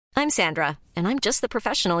I'm Sandra, and I'm just the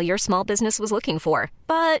professional your small business was looking for.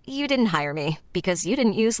 But you didn't hire me because you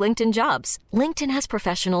didn't use LinkedIn Jobs. LinkedIn has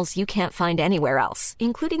professionals you can't find anywhere else,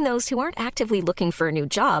 including those who aren't actively looking for a new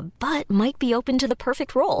job, but might be open to the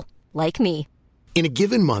perfect role, like me. In a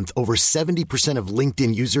given month, over 70% of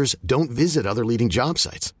LinkedIn users don't visit other leading job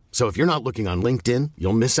sites. So if you're not looking on LinkedIn,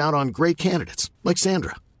 you'll miss out on great candidates like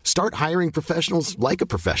Sandra. Start hiring professionals like a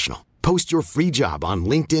professional. Post your free job on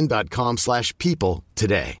linkedin.com/people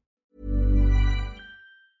today.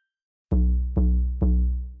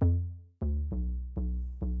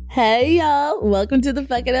 Hey y'all, welcome to the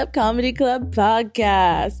Fuck It Up Comedy Club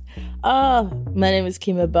podcast. Oh, my name is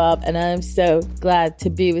Kima Bob, and I'm so glad to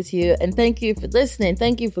be with you. And thank you for listening.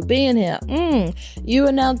 Thank you for being here. You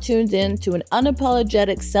are now tuned in to an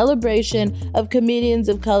unapologetic celebration of comedians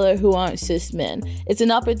of color who aren't cis men. It's an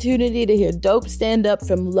opportunity to hear dope stand-up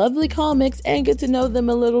from lovely comics and get to know them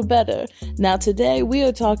a little better. Now today, we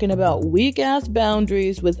are talking about weak-ass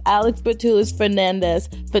boundaries with Alex Bertulis-Fernandes,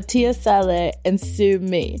 Fathiya, Saleh, and Sue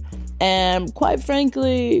Me. And quite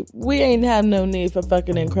frankly, we ain't had no need for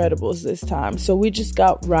fucking Incredibles this time, so we just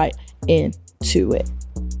got right into it.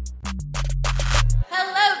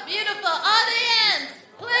 Hello, beautiful audience!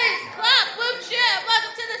 Please clap, whoop, cheer.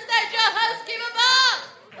 Welcome to the stage, your host, Kima Bob.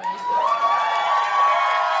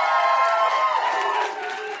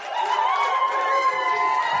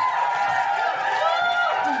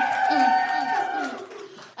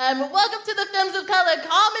 Welcome to the Films of Color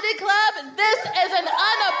Comedy Club. This is an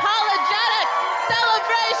unapologetic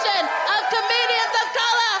celebration of comedians of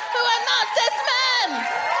color who are not cis men.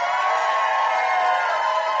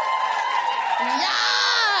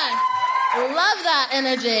 Yes! Love that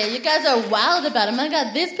energy. You guys are wild about it. My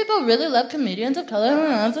God, these people really love comedians of color who are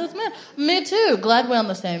not cis men. Me too. Glad we're on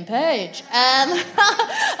the same page. I'm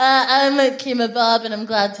Kima Bob, and I'm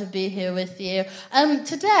glad to be here with you.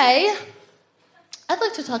 Today, I'd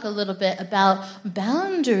like to talk a little bit about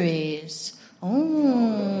boundaries.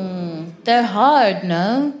 Oh, they're hard,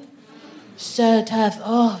 no? So tough.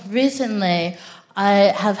 Oh, recently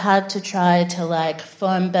I have had to try to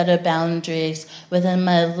form better boundaries within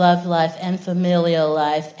my love life and familial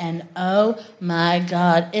life. And oh my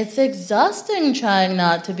God, it's exhausting trying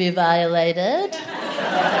not to be violated.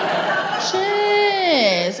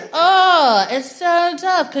 Jeez. Oh, it's so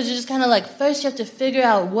tough because you just kind of first you have to figure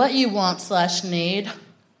out what you want / need.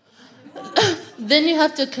 Then you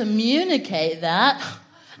have to communicate that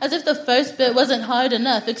as if the first bit wasn't hard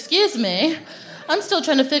enough. Excuse me. I'm still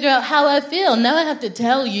trying to figure out how I feel. Now I have to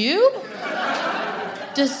tell you?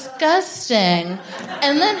 Disgusting.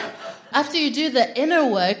 And then after you do the inner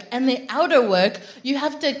work and the outer work, you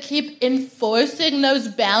have to keep enforcing those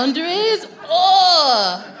boundaries.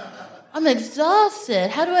 Oh, I'm exhausted.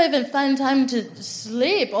 How do I even find time to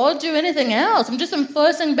sleep or do anything else? I'm just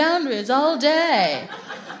enforcing boundaries all day.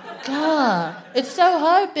 God, it's so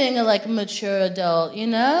hard being a mature adult, you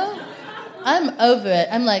know? I'm over it.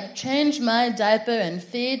 I'm change my diaper and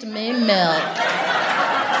feed me milk.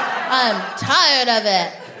 I'm tired of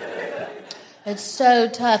it. It's so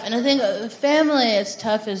tough. And I think family is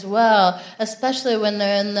tough as well, especially when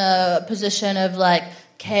they're in the position of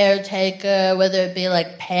caretaker, whether it be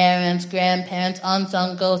parents, grandparents, aunts,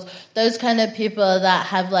 uncles, those kind of people that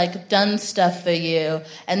have done stuff for you,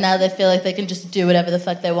 and now they feel like they can just do whatever the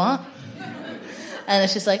fuck they want. And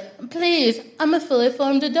it's just please, I'm a fully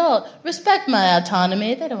formed adult. Respect my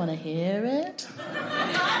autonomy. They don't want to hear it.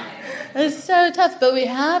 It's so tough, but we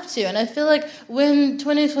have to. And I feel like when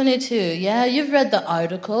 2022, yeah, you've read the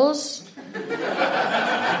articles.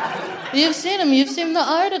 You've seen them. You've seen the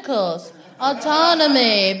articles.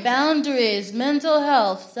 Autonomy, boundaries, mental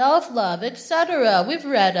health, self-love, etc. We've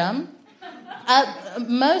read them. At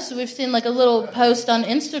most, we've seen a little post on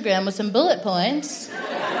Instagram with some bullet points.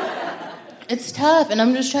 It's tough, and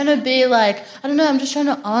I'm just trying to be I'm just trying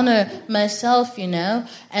to honor myself, you know,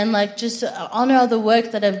 and just honor all the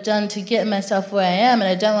work that I've done to get myself where I am, and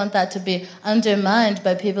I don't want that to be undermined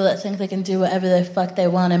by people that think they can do whatever the fuck they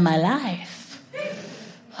want in my life.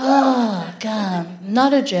 Oh, God.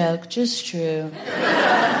 Not a joke, just true.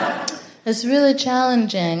 It's really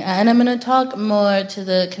challenging, and I'm going to talk more to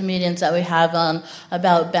the comedians that we have on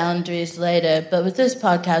about boundaries later, but with this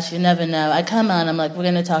podcast, you never know. I come on, I'm we're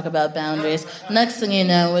going to talk about boundaries. Next thing you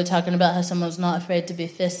know, we're talking about how someone's not afraid to be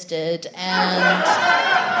fisted,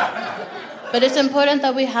 but it's important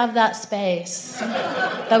that we have that space,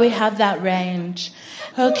 that we have that range.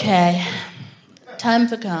 Okay, time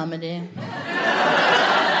for comedy.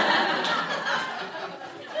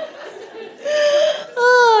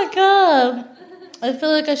 God, I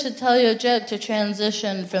feel like I should tell you a joke to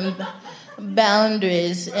transition from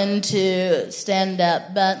boundaries into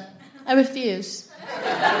stand-up, but I refuse.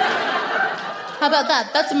 How about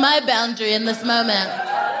that? That's my boundary in this moment.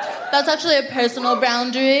 That's actually a personal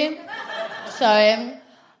boundary. Sorry.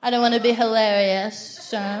 I don't want to be hilarious,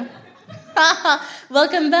 so...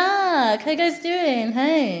 Welcome back. How you guys doing?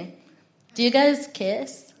 Hey. Do you guys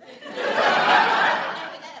kiss?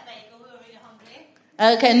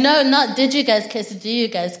 Okay, no, not did you guys kiss, do you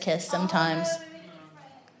guys kiss sometimes?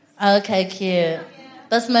 Okay, cute.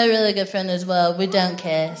 That's my really good friend as well. We don't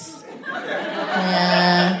kiss.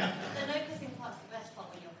 Yeah.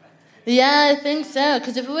 Yeah, I think so.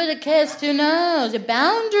 Because if we would have kissed, who knows?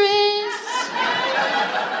 Boundaries.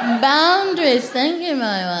 Boundaries. Thank you,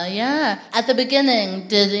 Myra. Yeah. At the beginning,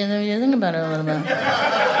 did you think about it a little bit?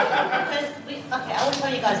 Okay, I will tell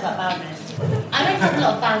you guys about boundaries. I don't have a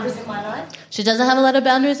lot of boundaries in my life. She doesn't have a lot of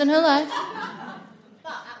boundaries in her life.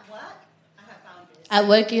 But at work, I have boundaries. At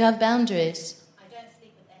work, you have boundaries. I don't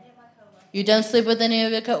sleep with any of my coworkers. You don't sleep with any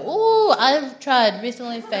of your Ooh, I've tried.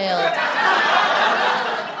 Recently failed.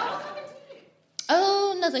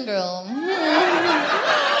 Oh, nothing, girl.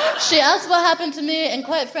 She asked what happened to me, and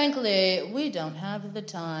quite frankly, we don't have the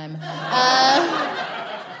time.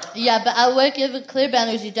 Yeah, but at work, you have clear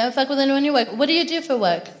boundaries. You don't fuck with anyone you work. What do you do for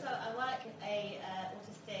work? So I work in a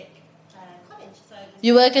autistic college. So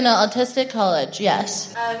You work in an autistic college,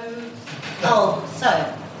 yes. So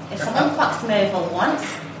if someone fucks me over once,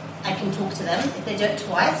 I can talk to them. If they do it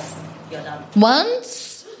twice, you're done.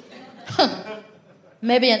 Once?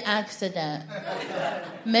 Maybe an accident.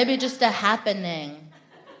 Maybe just a happening.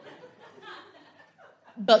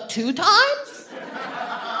 But 2 times?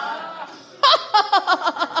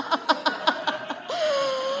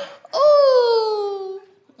 Ooh.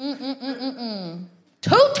 2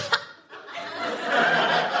 times?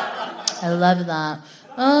 I love that.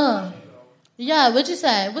 Oh. Yeah, what'd you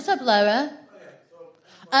say? What's up, Lyra?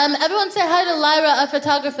 Everyone say hi to Lyra, our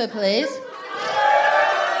photographer, please.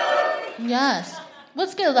 Yes.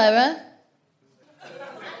 What's good, Lyra?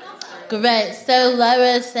 Great. So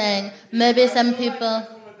Lyra is saying maybe some people...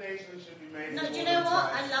 No, do you know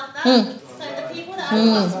what? I love that. So the people that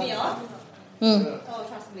pass me off, oh,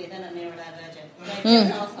 trust me, they're not neurodivergent. They're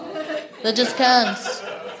just assholes. They just can't.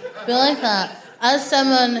 Be like that. As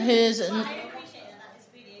someone who's... I appreciate it. That is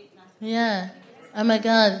really nice. Yeah. Oh my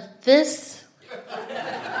God. This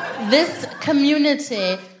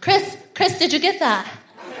community... Chris, did you get that?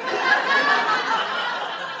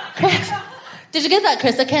 Chris, did you get that,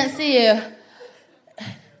 Chris? I can't see you.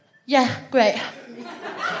 Yeah, great.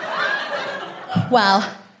 Wow.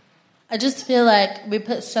 I just feel like we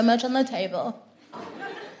put so much on the table.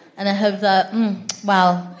 And I hope that,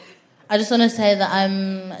 wow. I just want to say that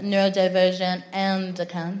I'm neurodivergent and a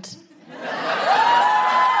cunt.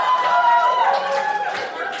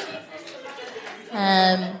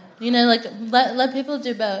 Let people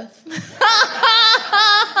do both.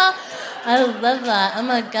 I love that. Oh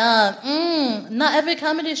my God. Not every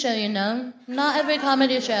comedy show, you know. Not every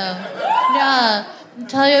comedy show. Yeah.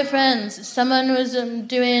 Tell your friends. Someone was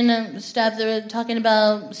doing stuff. They were talking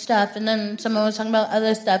about stuff, and then someone was talking about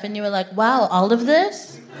other stuff, and you were like, "Wow, all of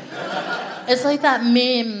this." It's like that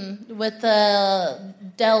meme with the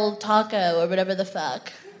Del Taco or whatever the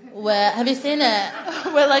fuck. Where have you seen it?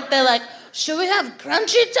 Where they're like, "Should we have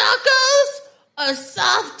crunchy tacos or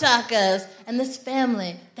soft tacos?" And this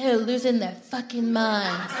family, they're losing their fucking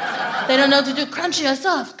minds. They don't know what to do, crunchy or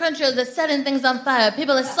soft. Crunchy or they're setting things on fire.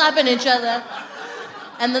 People are slapping each other.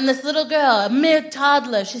 And then this little girl, a mere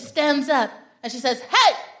toddler, she stands up and she says,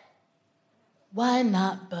 "Hey, why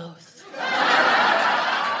not both?"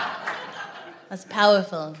 That's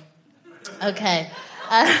powerful. Okay.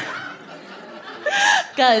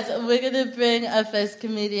 Guys, we're going to bring our first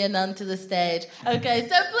comedian onto the stage. Okay,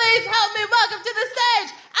 so please help me welcome to the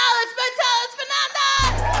stage, Alex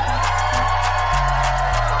Bertulis-Fernandes!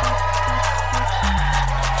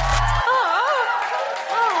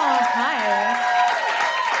 Hi.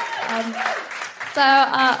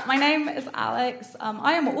 My name is Alex.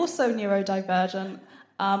 I am also neurodivergent,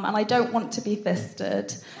 and I don't want to be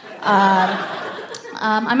fisted.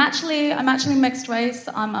 I'm actually mixed race.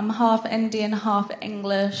 I'm half Indian, half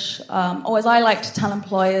English. Or as I like to tell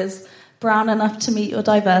employers, brown enough to meet your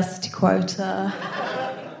diversity quota,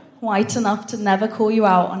 white enough to never call you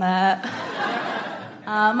out on it.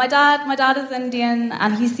 My dad is Indian,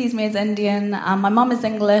 and he sees me as Indian. My mum is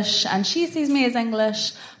English, and she sees me as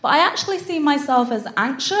English. But I actually see myself as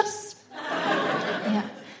anxious. Yeah.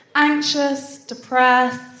 Anxious,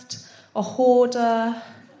 depressed, a hoarder.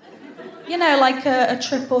 You know, like a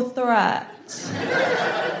triple threat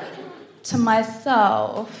to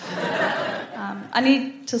myself. I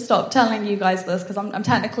need to stop telling you guys this because I'm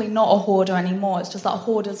technically not a hoarder anymore. It's just that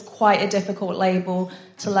hoarder's quite a difficult label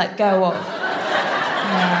to let go of.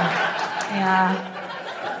 Yeah.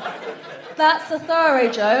 That's a thorough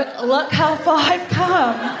joke. Look how far I've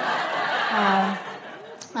come.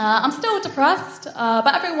 I'm still depressed,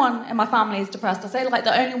 but everyone in my family is depressed. I say like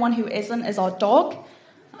the only one who isn't is our dog,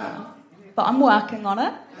 but I'm working on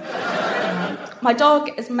it. My dog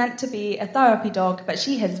is meant to be a therapy dog, but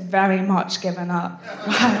she has very much given up.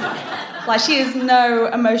 Like, she has no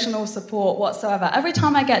emotional support whatsoever. Every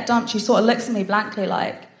time I get dumped, she sort of looks at me blankly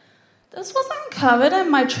like, this wasn't covered in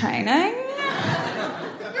my training.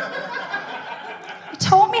 You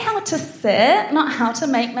taught me how to sit, not how to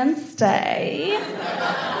make men stay.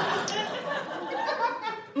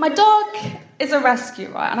 My dog is a rescue,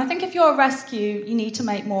 right? And I think if you're a rescue, you need to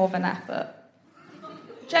make more of an effort.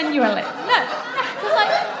 Genuinely. No, because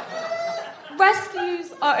like,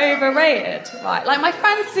 rescues are overrated, right? Like my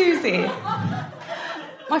friend Susie,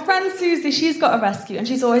 she's got a rescue, and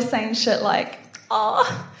she's always saying shit like,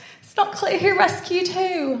 oh, it's not clear who rescued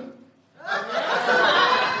who.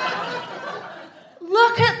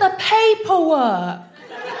 Look at the paperwork.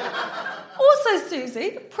 Also,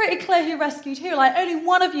 Susie, pretty clear who rescued who. Like, only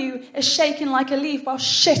one of you is shaking like a leaf while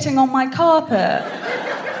shitting on my carpet.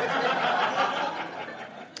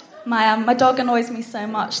 My dog annoys me so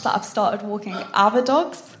much that I've started walking other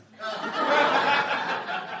dogs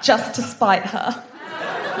just to spite her.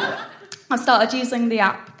 I've started using the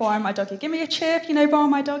app Borrow My Doggy. Give me a cheer if you know Borrow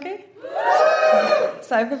My Doggy.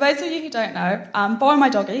 So for those of you who don't know, Borrow My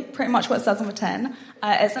Doggy, pretty much what it says on the tin,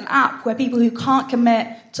 is an app where people who can't commit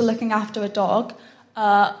to looking after a dog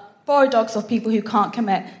borrow dogs off people who can't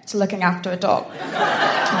commit to looking after a dog.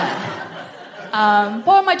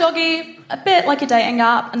 Borrow My Doggy, a bit like a dating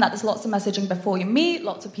app, and that there's lots of messaging before you meet,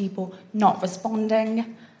 lots of people not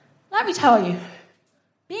responding. Let me tell you,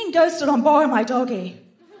 being ghosted on Borrow My Doggy,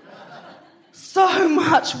 so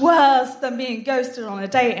much worse than being ghosted on a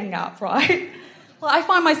dating app, right? Well, I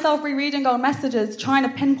find myself rereading old messages, trying to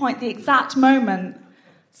pinpoint the exact moment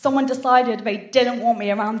someone decided they didn't want me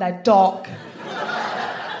around their dog.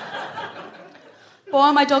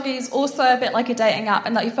 Borrow My Doggy is also a bit like a dating app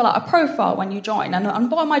in that you fill out a profile when you join. And on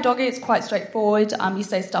Borrow My Doggy, it's quite straightforward. You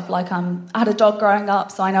say stuff like, I had a dog growing up,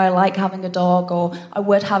 so I know I like having a dog, or I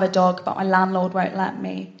would have a dog, but my landlord won't let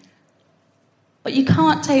me. But you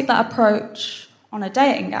can't take that approach on a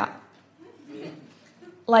dating app.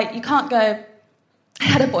 Like, you can't go, I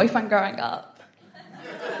had a boyfriend growing up,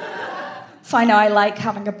 so I know I like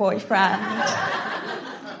having a boyfriend.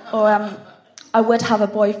 Or, I would have a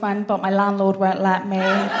boyfriend, but my landlord won't let me.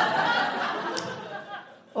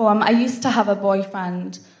 Or I used to have a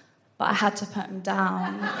boyfriend, but I had to put him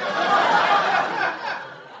down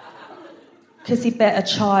because he bit a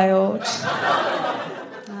child.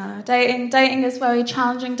 Dating is very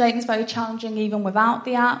challenging. Dating is very challenging even without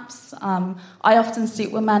the apps. I often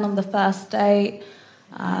sleep with men on the first date.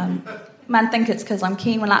 Men think it's because I'm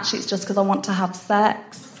keen, when actually it's just because I want to have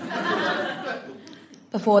sex.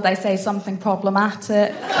 Before they say something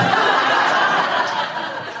problematic.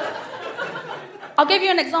 I'll give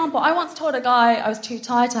you an example. I once told a guy I was too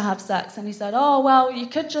tired to have sex, and he said, oh, well, you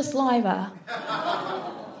could just lie there.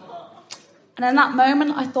 And in that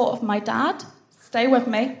moment, I thought of my dad. Stay with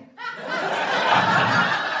me.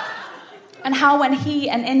 And how when he,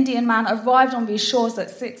 an Indian man, arrived on these shores at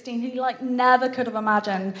 16, he never could have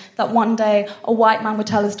imagined that one day a white man would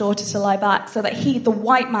tell his daughter to lie back so that he, the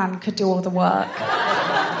white man, could do all the work.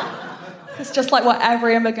 It's just like what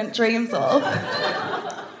every immigrant dreams of.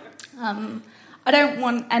 I don't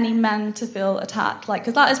want any men to feel attacked,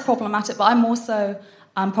 because that is problematic, but I'm also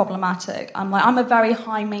problematic. I'm a very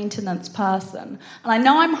high-maintenance person. And I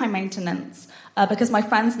know I'm high-maintenance because my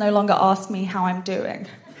friends no longer ask me how I'm doing.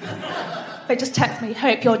 They just text me,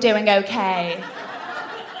 hope you're doing okay.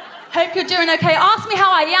 Hope you're doing okay. Ask me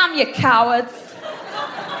how I am, you cowards.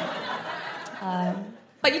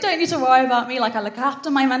 But you don't need to worry about me. I look after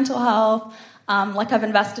my mental health. I've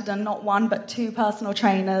invested in not one, but 2 personal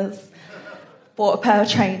trainers. Bought a pair of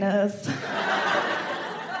trainers.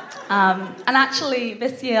 And actually,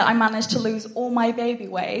 this year, I managed to lose all my baby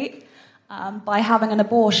weight by having an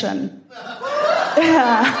abortion.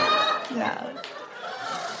 Yeah.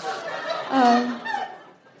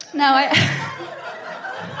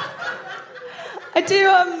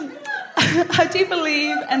 I do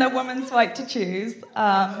believe in a woman's right to choose,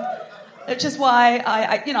 which is why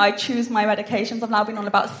I choose my medications. I've now been on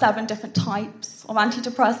about 7 different types of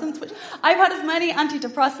antidepressants, which I've had as many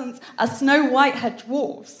antidepressants as Snow White had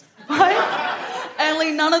dwarves, right?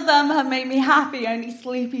 Only none of them have made me happy, only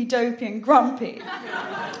sleepy, dopey, and grumpy.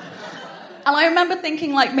 And I remember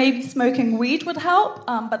thinking, like, maybe smoking weed would help,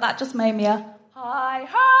 but that just made me a hi,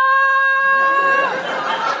 hi!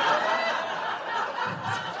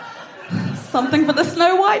 Something for the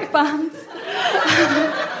Snow White fans.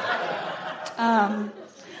 I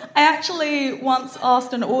actually once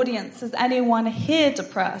asked an audience, is anyone here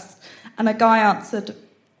depressed? And a guy answered,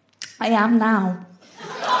 I am now.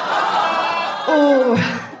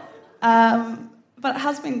 But it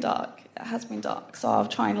has been dark. It has been dark, so I'll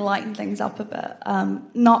try and lighten things up a bit.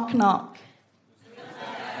 Knock, knock.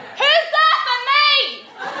 Who's there for me?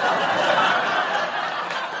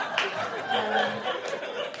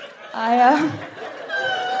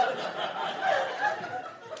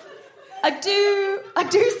 I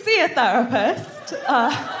do see a therapist,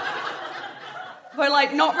 but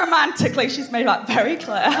like not romantically. She's made that very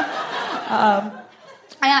clear.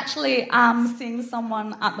 I actually am seeing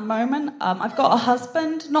someone at the moment. I've got a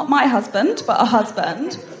husband, not my husband, but a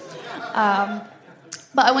husband.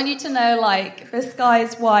 But I want you to know, like, this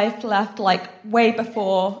guy's wife left, like, way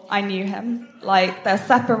before I knew him. Like, they're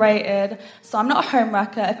separated, so I'm not a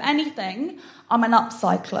homewrecker. If anything, I'm an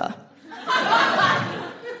upcycler.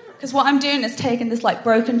 Because what I'm doing is taking this, like,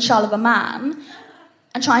 broken shell of a man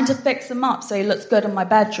and trying to fix him up so he looks good in my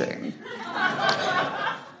bedroom.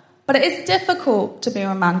 But it is difficult to be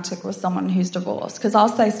romantic with someone who's divorced, because I'll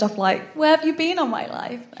say stuff like, where have you been all my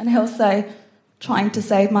life? And he'll say, trying to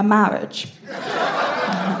save my marriage.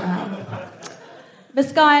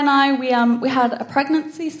 This guy and I, we had a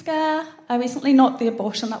pregnancy scare recently, not the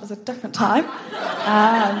abortion, that was a different time.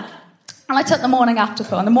 And I took the morning after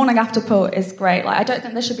pill, and the morning after pill is great. Like, I don't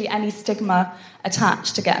think there should be any stigma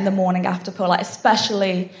attached to getting the morning after pill, like,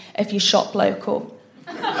 especially if you shop local.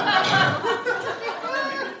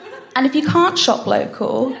 And if you can't shop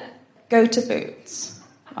local, go to Boots,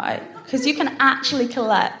 right? Because you can actually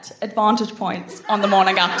collect advantage points on the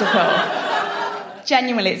morning after pill.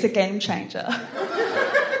 Genuinely, it's a game changer.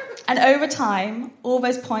 And over time, all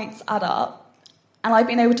those points add up, and I've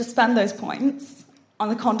been able to spend those points on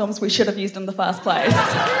the condoms we should have used in the first place.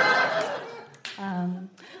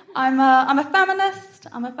 I'm a feminist.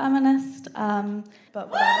 But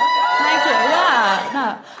whatever. Thank you. Yeah,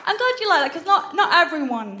 no. I'm glad you like that, because not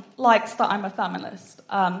everyone likes that I'm a feminist.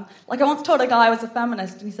 Like, I once told a guy I was a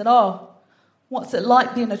feminist, and he said, "Oh, what's it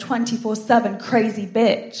like being a 24/7 crazy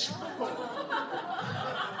bitch?"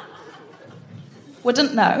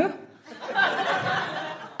 Wouldn't know.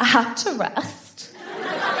 I had to rest.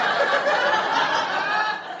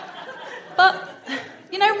 But,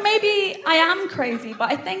 you know, maybe I am crazy, but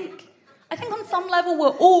I think on some level we're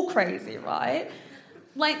all crazy, right?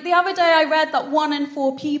 Like, the other day I read that 1 in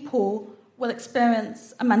 4 people will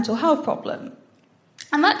experience a mental health problem.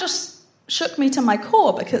 And that just shook me to my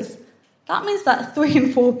core, because that means that 3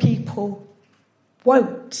 in 4 people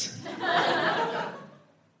won't.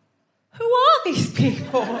 Who are these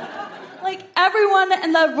people? Like, everyone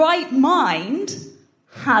in their right mind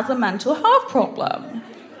has a mental health problem.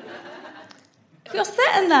 If you're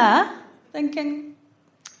sitting there thinking,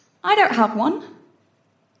 I don't have one,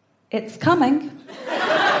 it's coming.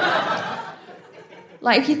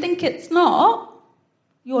 Like, if you think it's not,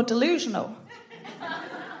 you're delusional.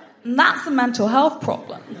 And that's a mental health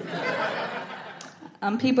problem.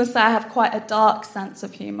 People say I have quite a dark sense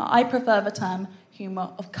of humour. I prefer the term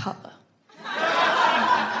humour of colour.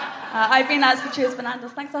 I've been as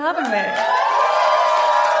Bertulis-Fernandes. Thanks for having me.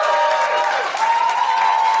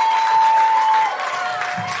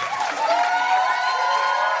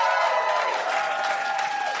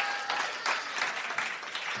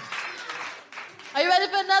 Are you ready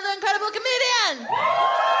for another incredible comedian?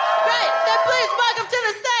 Great, then please welcome to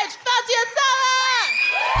the stage, Fathiya Saleh!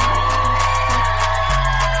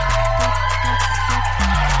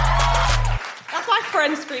 That's my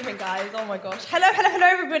friend screaming, guys. Oh my gosh. Hello,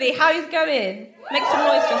 everybody. How is it going? Make some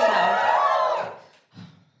noise for yourself.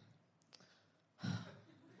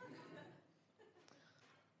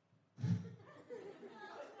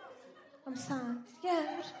 I'm sad.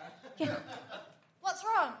 Yeah. What's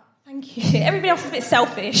wrong? Thank you. Everybody else is a bit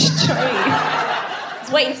selfish. Do you know what I mean? I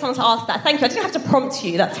was waiting for someone to ask that. Thank you. I didn't have to prompt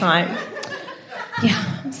you that time.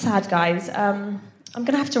 Yeah, I'm sad, guys. I'm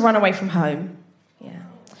going to have to run away from home. Yeah.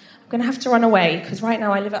 I'm going to have to run away, because right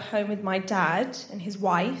now I live at home with my dad and his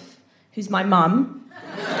wife, who's my mum.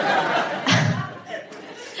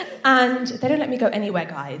 And they don't let me go anywhere,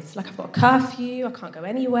 guys. Like, I've got a curfew. I can't go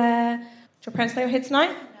anywhere. Do your parents know you're here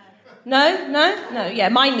tonight? No? Yeah,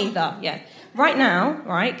 mine neither. Yeah. Right now,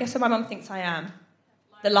 right, guess where my mum thinks I am?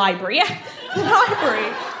 The library. Yeah. The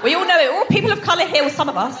library. We all know it. All people of colour here, well, some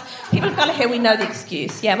of us, people of colour here, we know the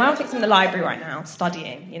excuse. Yeah, my mum thinks I'm in the library right now,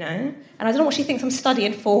 studying, you know? And I don't know what she thinks I'm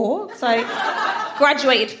studying for, because I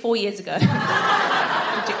graduated 4 years ago.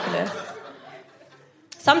 Ridiculous.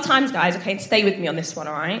 Sometimes, guys, okay, stay with me on this one,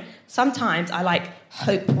 all right? Sometimes I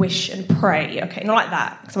hope, wish, and pray, okay? Not like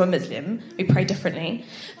that, because I'm a Muslim. We pray differently.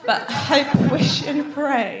 But hope, wish, and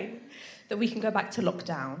pray that we can go back to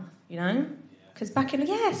lockdown, you know? Because back in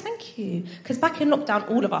lockdown,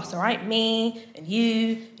 all of us, all right? Me, and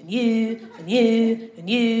you, and you, and you, and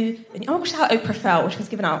you, and you. Oh, I wish how Oprah felt when she was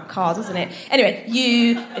giving out cards, wasn't it? Anyway,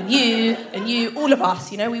 you, and you, and you, all of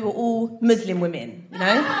us, you know? We were all Muslim women, you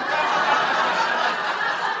know?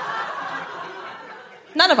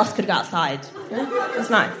 None of us could go outside. Yeah? It was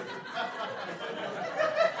nice.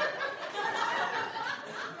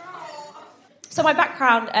 So my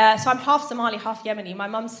background, so I'm half Somali, half Yemeni. My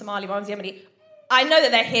mum's Somali, my mum's Yemeni. I know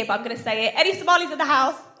that they're here, but I'm going to say it. Any Somalis in the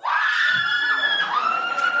house?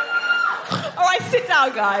 All right, sit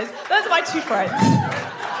down, guys. Those are my two friends.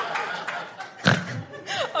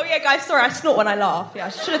 Oh, yeah, guys, sorry, I snort when I laugh. Yeah, I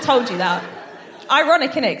should have told you that.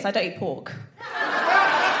 Ironic, innit, because I don't eat pork.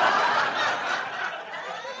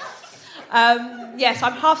 So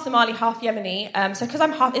I'm half Somali, half Yemeni. So because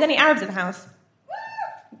I'm half... Is there any Arabs in the house?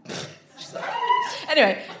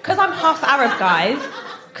 Anyway, because I'm half Arab, guys,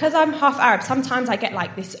 sometimes I get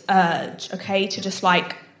this urge, okay, to just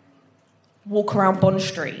walk around Bond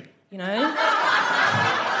Street, you know?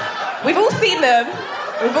 We've all seen them.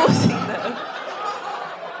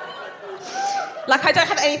 I don't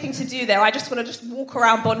have anything to do there. I just want to just walk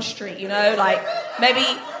around Bond Street, you know?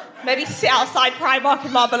 Maybe sit outside Primark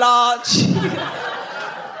in Marble Arch.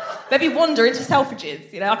 Maybe wander into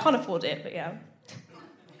Selfridges, you know? I can't afford it, but yeah.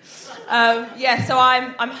 So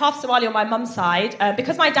I'm half Somali on my mum's side.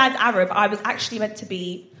 Because my dad's Arab, I was actually meant to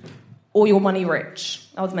be all your money rich.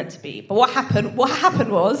 I was meant to be. But what happened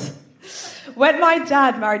was, when my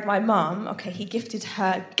dad married my mum, okay, he gifted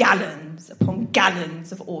her gallons upon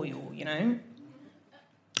gallons of oil, you know?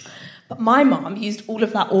 But my mum used all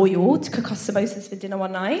of that oil to cook us samosas for dinner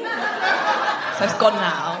one night. So it's gone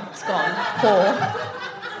now. It's gone. Poor.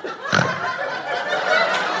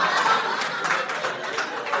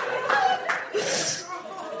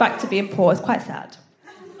 Back to being poor. It's quite sad.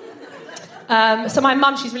 So my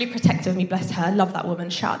mum, she's really protective of me, bless her. Love that woman,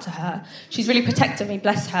 shout out to her. She's really protective of me,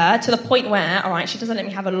 bless her, to the point where, all right, she doesn't let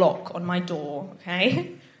me have a lock on my door,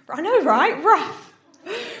 okay? I know, right? Rough.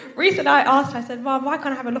 Recently I asked her, I said, Mum, why can't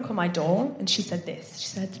I have a lock on my door? And she said this. She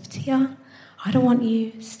said, Fathiya, I don't want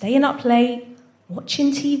you staying up late,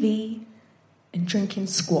 watching TV, and drinking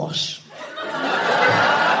squash.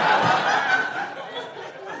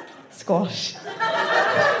 Squash.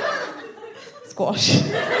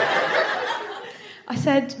 I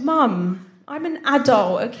said, Mum, I'm an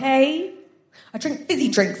adult, okay? I drink fizzy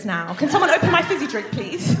drinks now. Can someone open my fizzy drink,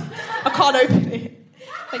 please? I can't open it.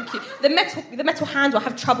 Thank you. The metal handle, I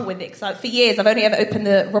have trouble with it, because for years I've only ever opened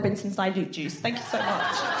the Robinson's Dilute Juice. Thank you so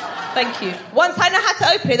much. Thank you. Once I know how to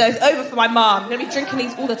open it, though, it's over for my mum. I'm going to be drinking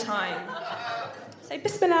these all the time. Say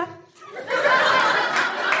Bismillah.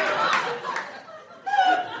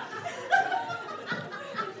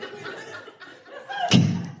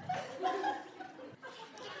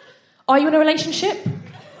 Are you in a relationship?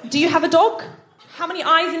 Do you have a dog? How many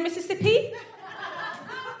eyes in Mississippi?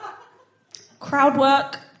 Crowd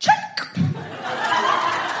work, check.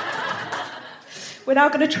 We're now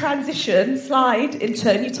going to slide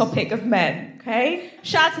into a new topic of men, okay?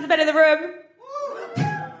 Shout out to the men in the room.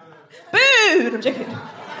 Boo! I'm joking.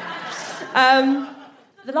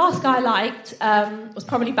 The last guy I liked was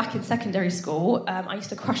probably back in secondary school. I used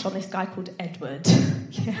to crush on this guy called Edward.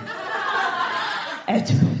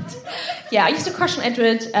 Edward. Yeah, I used to crush on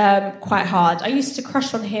Edward quite hard. I used to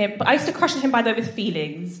crush on him, by the way, with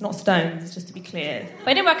feelings, not stones, just to be clear.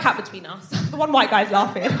 But it didn't work out between us. The one white guy's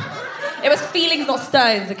laughing. It was feelings, not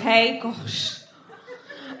stones, okay? Gosh.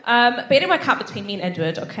 But it didn't work out between me and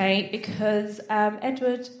Edward, okay? Because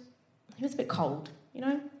Edward, he was a bit cold, you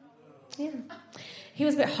know? Yeah. He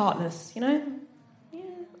was a bit heartless, you know? Yeah.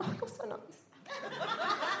 Oh, you're so nice.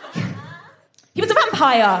 He was a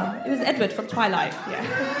vampire. It was Edward from Twilight, yeah.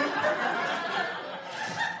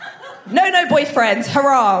 No boyfriends,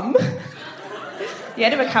 haram. Yeah,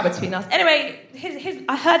 never come between us. Anyway,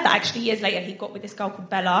 I heard that actually years later he got with this girl called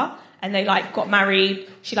Bella, and they got married.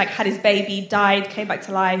 She had his baby, died, came back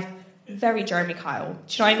to life. Very Jeremy Kyle.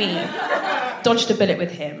 Do you know what I mean? Dodged a bullet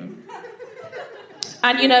with him.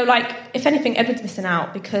 And if anything, Edward's missing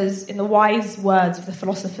out, because in the wise words of the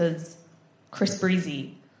philosophers, Chris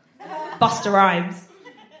Breezy, Busta Rhymes,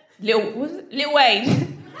 Lil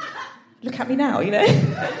Wayne, Look at me now, you know?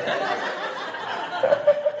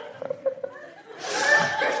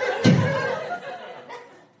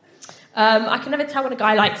 I can never tell when a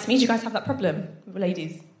guy likes me. Do you guys have that problem,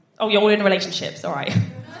 ladies? Oh, you're all in relationships, all right.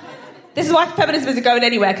 This is why feminism isn't going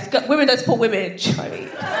anywhere, because women don't support women. Do you know what I mean?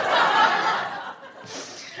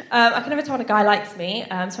 I can never tell when a guy likes me,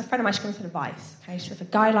 so a friend of mine should give me some advice. Okay, so if a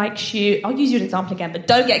guy likes you, I'll use you as an example again, but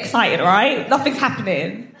don't get excited, all right? Nothing's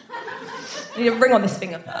happening. You need a ring on this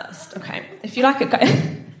finger first. Okay, if you like a guy... a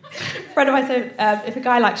friend of mine said, if a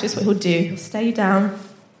guy likes you, this is what he'll do. He'll stare you down,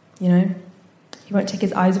 you know. He won't take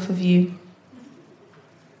his eyes off of you.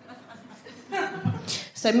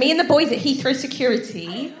 So me and the boys at Heathrow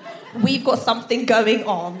Security, we've got something going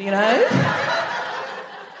on, you know?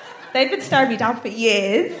 They've been staring me down for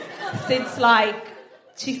years, since,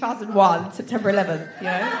 2001, September 11th, you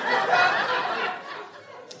know?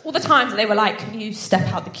 All the times they were like, can you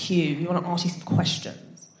step out the queue? We want to ask you some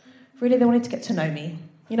questions. Really, they wanted to get to know me,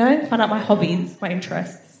 you know? Find out my hobbies, my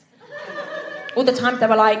interests. All the times they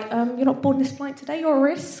were like, you're not boarding this flight today, you're a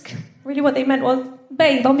risk. Really what they meant was,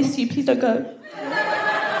 babe, I'll miss you, please don't go.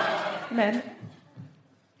 Men.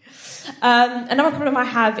 Another problem I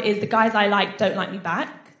have is the guys I like don't like me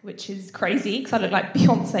back, which is crazy, because I look like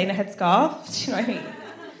Beyonce in a headscarf. Do you know what I mean?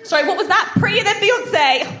 Sorry, what was that? Prettier than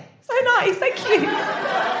Beyonce. So nice, thank you.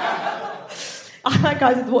 I like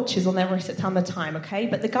guys with watches on their wrist at time of time, okay?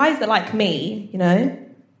 But the guys that like me, you know,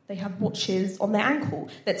 they have watches on their ankle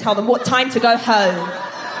that tell them what time to go home.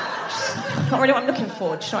 Not really what I'm looking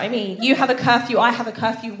for, do you know what I mean? You have a curfew, I have a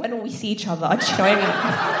curfew, when will we see each other? Do you know what I mean?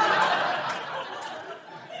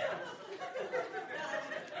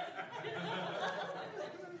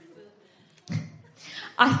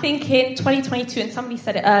 I think in 2022, and somebody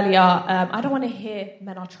said it earlier, I don't want to hear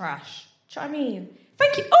men are trash. Do you know what I mean?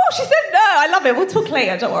 Thank you. Oh, she said no. I love it. We'll talk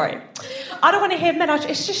later. Don't worry. I don't want to hear men are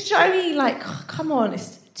trash. It's just, do you know what I mean? Like, oh, come on.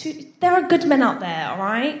 There are good men out there, all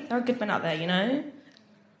right? There are good men out there, you know?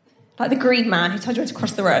 Like the green man who told you to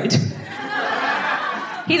cross the road.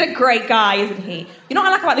 He's a great guy, isn't he? You know what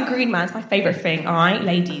I like about the green man? It's my favourite thing, all right?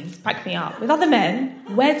 Ladies, back me up. With other men,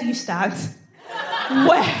 where do you stand?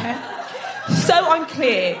 Where? So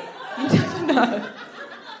unclear. You never know.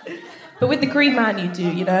 But with the green man, you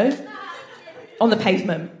do, you know? On the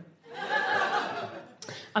pavement.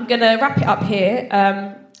 I'm going to wrap it up here.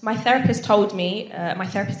 My therapist told me, my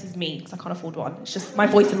therapist is me, because I can't afford one. It's just my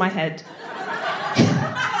voice in my head.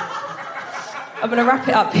 I'm going to wrap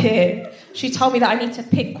it up here. She told me that I need to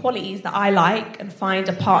pick qualities that I like and find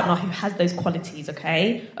a partner who has those qualities,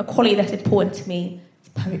 okay? A quality that's important to me.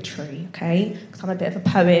 Poetry, okay? Because I'm a bit of a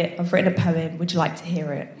poet. I've written a poem. Would you like to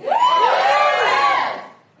hear it?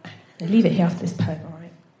 I'll leave it here after this poem, all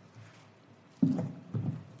right?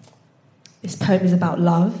 This poem is about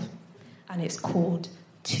love, and it's called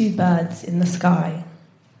Two Birds in the Sky.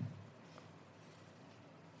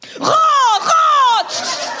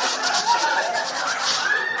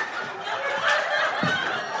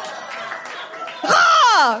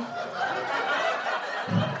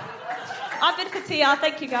 I've been Fathiya.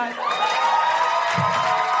 Thank you, guys.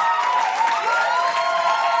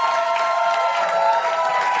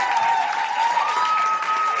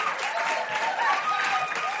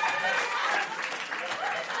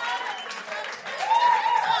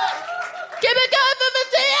 Keep it going for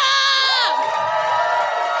Fathiya!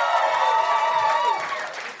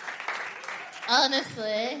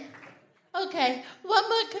 Honestly. Okay, one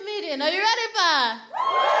more comedian. Are you ready for?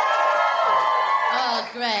 Oh,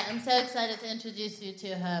 great. I'm so excited to introduce you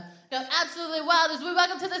to her. Go absolutely wild as we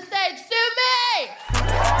welcome to the stage, Sue Me!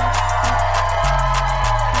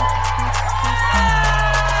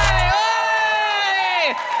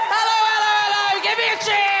 Hey! Hello, hello, hello! Give me a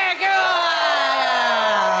cheer!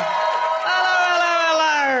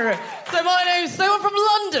 Hello. So my name's Sue. I'm from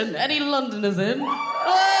London. Any Londoners in?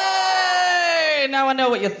 Hey! Now I know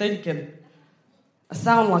what you're thinking. I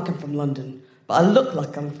sound like I'm from London, but I look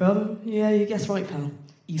like I'm from, yeah, you guessed right, pal,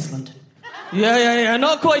 East London. Yeah,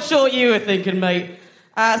 not quite sure what you were thinking, mate.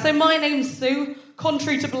 So my name's Sue.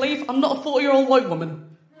 Contrary to belief, I'm not a 40-year-old white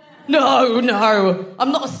woman. No,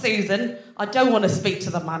 I'm not a Susan. I don't want to speak to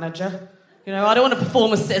the manager. You know, I don't want to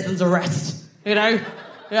perform a citizen's arrest, you know?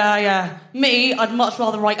 Yeah. Me, I'd much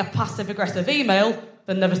rather write a passive-aggressive email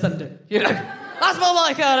than never send it, you know? That's more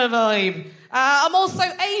my kind of vibe. I'm also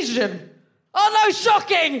Asian. Oh, no,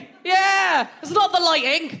 shocking! Yeah! It's not the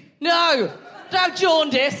lighting. No!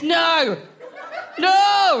 Jaundice. No!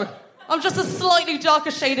 I'm just a slightly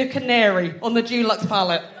darker shade of canary on the Dulux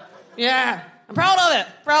palette. Yeah. I'm proud of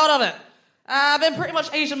it. I've been pretty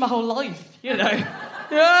much Asian my whole life, you know.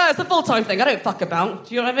 Yeah, it's a full-time thing. I don't fuck about.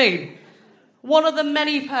 Do you know what I mean? one of the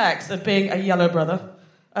many perks of being a yellow brother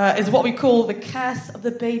is what we call the curse of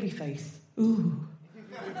the baby face. Ooh.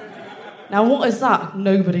 Now, what is that?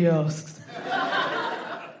 Nobody asks.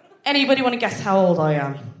 Anybody want to guess how old I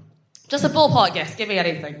am? Just a ballpark guess. Give me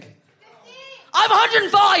anything. I'm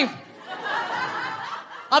 105!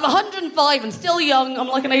 I'm 105 and still young. I'm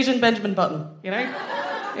like an Asian Benjamin Button, you know?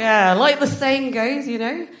 Yeah, like the saying goes, you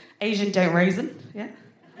know? Asian don't raisin, yeah?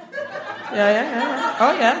 Yeah.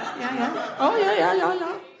 Oh, yeah. Oh,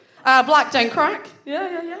 yeah. Black don't crack,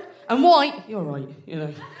 yeah. And white, you're right, you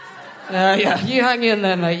know. Yeah, you hang in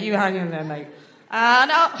there, mate.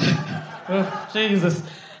 Now, oh, Jesus.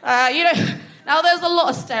 You know, now there's a lot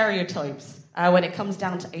of stereotypes when it comes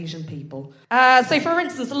down to Asian people. So, for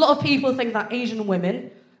instance, a lot of people think that Asian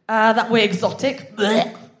women, that we're exotic.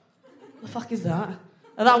 Blech. The fuck is that?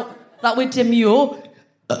 That we're demure.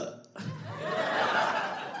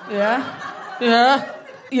 Yeah.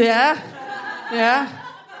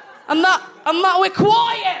 And that we're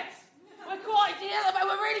quiet. We're quiet. Yeah,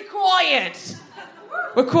 we're really quiet.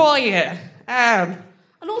 We're quiet. And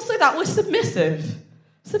also that we're submissive.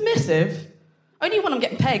 Submissive? Only when I'm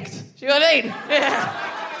getting pegged. Do you know what I mean? Yeah.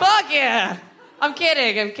 Fuck yeah. I'm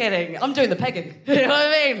kidding. I'm doing the pegging. You know what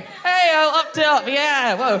I mean? Hey, up top.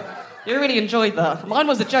 Yeah. Whoa. You really enjoyed that. Mine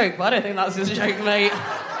was a joke, but I don't think that was a joke, mate.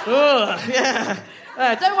 Ugh, yeah.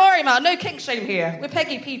 Don't worry, man. No kink shame here. We're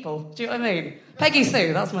peggy people. Do you know what I mean? Peggy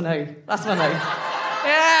Sue. That's my name.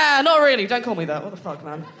 Yeah, not really. Don't call me that. What the fuck,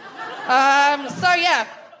 man? So, yeah.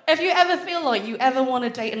 If you ever feel like you ever want to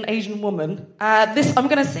date an Asian woman, I'm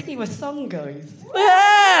going to sing you a song, guys.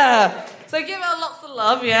 Yeah! So give her lots of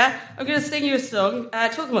love, yeah? I'm going to sing you a song.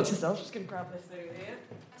 Talk amongst yourselves. Just going to grab this over here.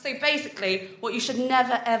 So basically, what you should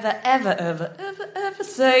never, ever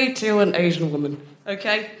say to an Asian woman,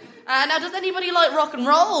 okay? Now, does anybody like rock and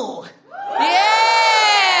roll?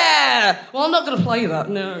 Yeah! Well, I'm not going to play that,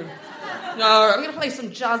 no. No, I'm going to play some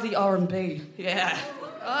jazzy R&B. Yeah.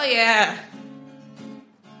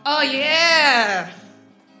 Oh, yeah!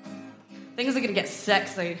 Things are going to get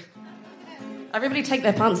sexy. Everybody take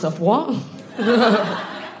their pants off. What?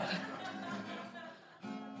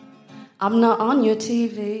 I'm not on your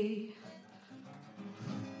TV.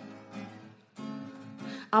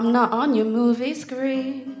 I'm not on your movie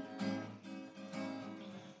screen.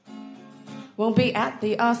 Won't be at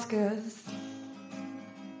the Oscars.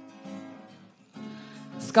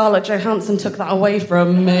 Scarlett Johansson took that away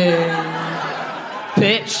from me.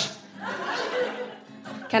 Bitch.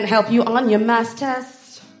 Can't help you on your math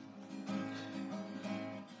test.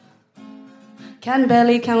 Can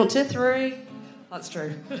barely count to 3. That's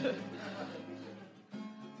true.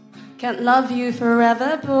 Can't love you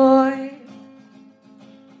forever, boy.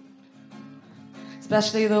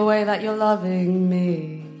 Especially the way that you're loving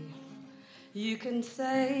me. You can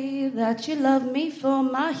say that you love me for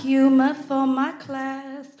my humor, for my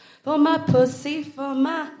class, for my pussy, for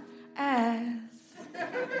my ass.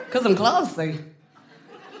 'Cause I'm classy.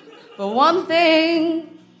 But one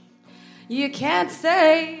thing you can't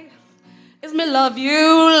say is me love you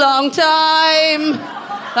long time.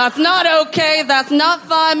 That's not okay, that's not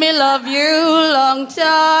fine. Me love you long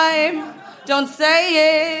time. Don't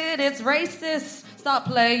say it, it's racist. Stop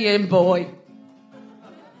playing, boy.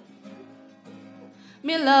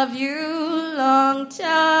 Me love you long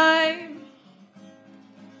time.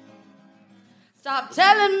 Stop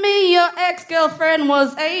telling me your ex-girlfriend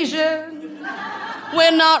was Asian.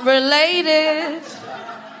 We're not related.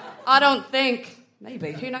 I don't think,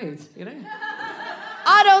 maybe, who knows, you know?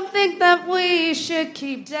 I don't think that we should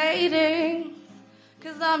keep dating,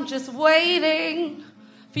 'cause I'm just waiting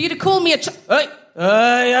for you to call me a Hey!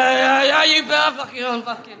 Yeah, you better fucking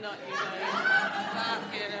nut, you know.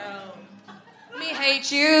 Fucking hell. Me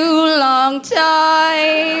hate you long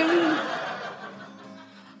time.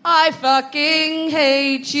 I fucking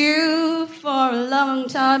hate you for a long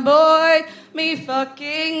time, boy. Me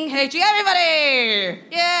fucking hate you. Everybody!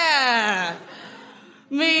 Yeah!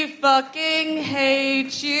 Me fucking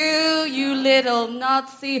hate you, you little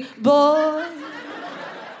Nazi boy.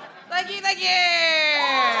 Thank you.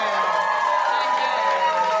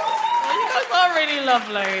 Oh, you guys are really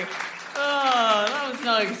lovely. Oh, that was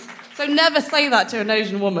nice. So never say that to an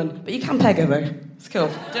Asian woman, but you can peg her though. It's cool.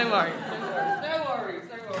 Don't worry. No worries.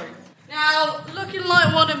 Now, looking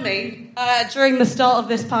like one of me during the start of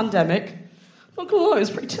this pandemic, not gonna lie, it was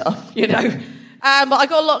pretty tough, you know. But I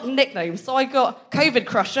got a lot of nicknames. So I got COVID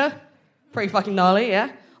Crusher, pretty fucking gnarly,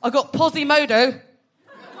 yeah. I got Posimodo.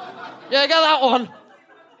 Yeah, get that one.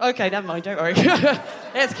 Okay, never mind, don't worry.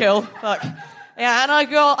 It's cool. Fuck. Yeah, and I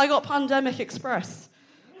got Pandemic Express.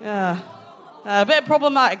 Yeah. A bit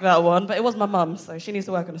problematic, that one, but it was my mum, so she needs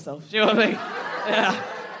to work on herself. Do you know what I mean? Yeah.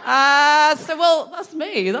 Well, that's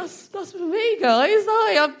me. That's for me, guys.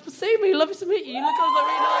 Hi, I'm Sumi. Lovely to meet you. You look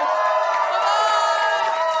really nice.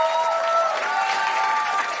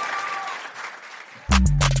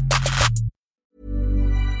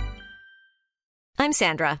 I'm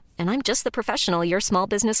Sandra, and I'm just the professional your small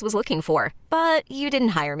business was looking for. But you didn't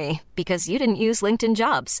hire me because you didn't use LinkedIn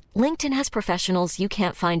Jobs. LinkedIn has professionals you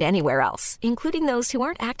can't find anywhere else, including those who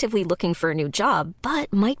aren't actively looking for a new job,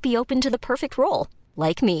 but might be open to the perfect role,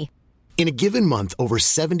 like me. In a given month, over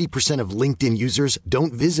 70% of LinkedIn users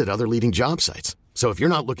don't visit other leading job sites. So if you're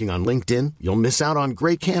not looking on LinkedIn, you'll miss out on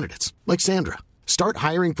great candidates like Sandra. Start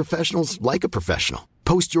hiring professionals like a professional.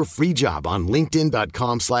 Post your free job on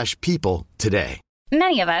linkedin.com/people today.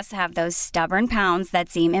 Many of us have those stubborn pounds that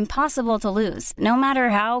seem impossible to lose, no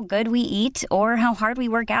matter how good we eat or how hard we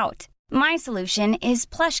work out. My solution is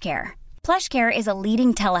PlushCare. PlushCare is a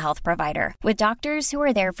leading telehealth provider with doctors who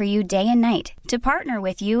are there for you day and night to partner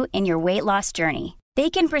with you in your weight loss journey. They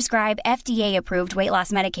can prescribe FDA-approved weight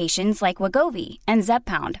loss medications like Wegovy and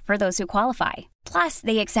Zepbound for those who qualify. Plus,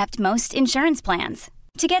 they accept most insurance plans.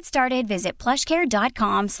 To get started, visit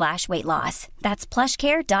plushcare.com/weightloss. That's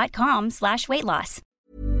plushcare.com/weightloss.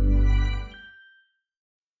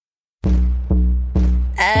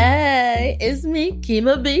 Hey, it's me,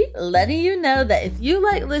 Kima B, letting you know that if you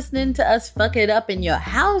like listening to us fuck it up in your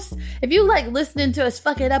house, if you like listening to us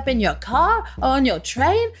fuck it up in your car or on your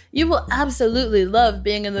train, you will absolutely love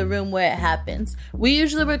being in the room where it happens. We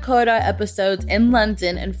usually record our episodes in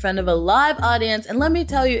London in front of a live audience, and let me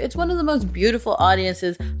tell you, it's one of the most beautiful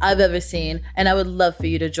audiences I've ever seen, and I would love for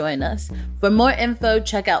you to join us. For more info,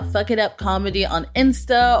 check out Fuck It Up Comedy on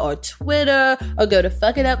Insta or Twitter, or go to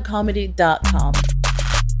fuckitupcomedy.com.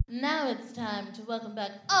 Now it's time to welcome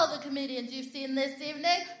back all the comedians you've seen this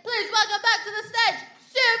evening. Please welcome back to the stage,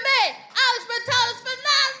 Sumi,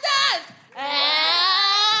 Bertulis-Fernandes,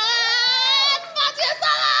 and Fathiya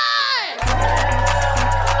Saleh!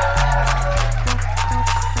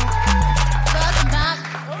 Welcome back.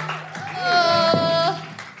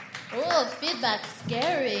 Oh, feedback's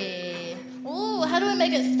scary. Oh, how do I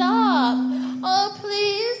make it stop? Oh,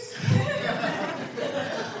 please.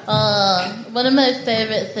 One of my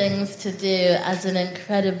favorite things to do as an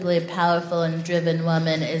incredibly powerful and driven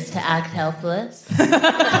woman is to act helpless.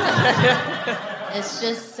 It's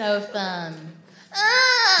just so fun.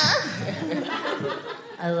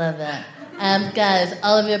 I love it. Guys,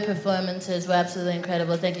 all of your performances were absolutely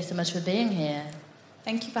incredible. Thank you so much for being here.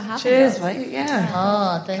 Thank you for having us. Cheers, mate. Yeah.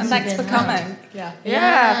 Oh, thanks for coming. Yeah,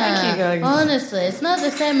 thank you, guys. Honestly, it's not the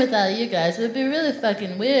same without you guys. It would be really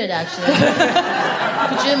fucking weird, actually.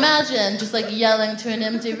 Could you imagine just like yelling to an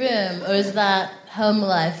empty room? Or is that home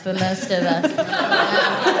life for most of us?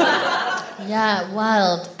 Yeah,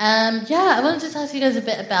 wild. I wanted to talk to you guys a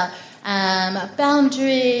bit about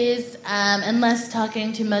boundaries, and less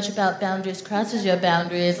talking too much about boundaries crosses your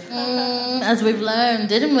boundaries, as we've learned,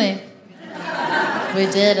 didn't we? We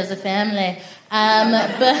did, as a family.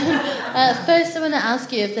 But first I want to ask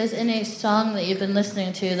you if there's any song that you've been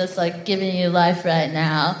listening to that's like giving you life right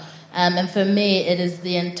now. And for me, it is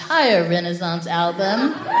the entire Renaissance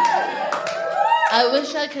album. I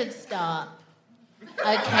wish I could stop.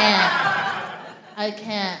 I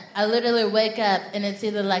can't. I literally wake up and it's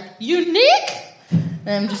either like, unique? And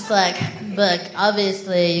I'm just like, look,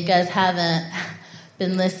 obviously you guys haven't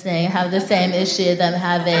been listening, have the same issue that I'm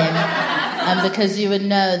having. Because you would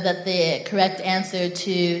know that the correct answer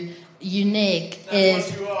to unique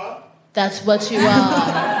is... That's what you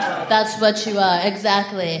are. That's what you are,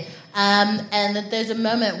 exactly. And that there's a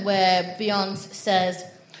moment where Beyonce says,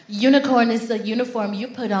 unicorn is the uniform you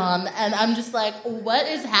put on. And I'm just like, what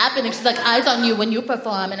is happening? She's like, eyes on you when you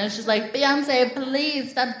perform. And it's just like, Beyonce, please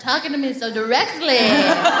stop talking to me so directly.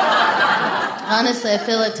 Honestly, I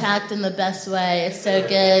feel attacked in the best way. It's so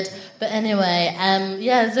good. But anyway,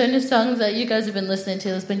 is there any songs that you guys have been listening to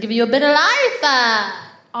that's been giving you a bit of life?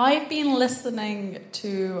 I've been listening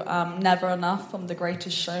to Never Enough from The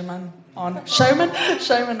Greatest Showman on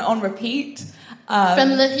repeat.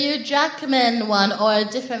 From the Hugh Jackman one, or a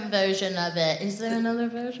different version of it. Is there another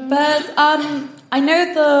version? But I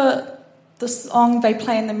know the song they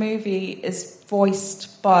play in the movie is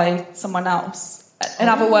voiced by someone else. In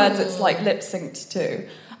other words, it's like lip synced too.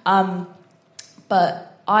 But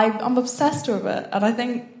I'm obsessed with it, and I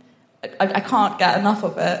think I can't get enough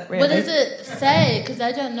of it, really. What does it say? Because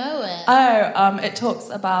I don't know it. It talks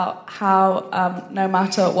about how no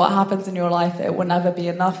matter what happens in your life, it will never be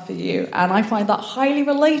enough for you. And I find that highly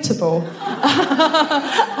relatable.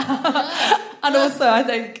 And also, I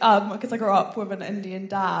think, because I grew up with an Indian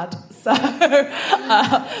dad, so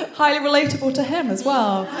highly relatable to him as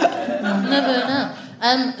well. Never know.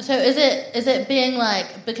 So is it being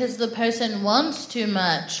like, because the person wants too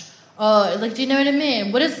much? Or, like, do you know what I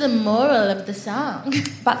mean? What is the moral of the song?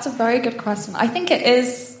 That's a very good question. I think it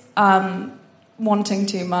is wanting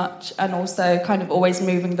too much and also kind of always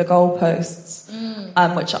moving the goalposts,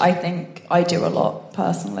 which I think I do a lot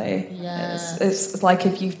personally. Yeah. It's like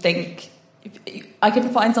if you think... I can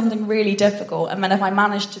find something really difficult, and then if I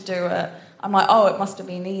manage to do it, I'm like, oh, it must have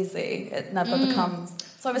been easy. It never becomes...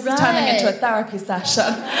 So this is turning into a therapy session.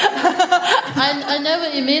 I know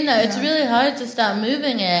what you mean, though. It's really hard to start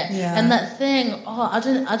moving it. Yeah. And that thing, I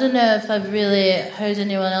don't know if I've really heard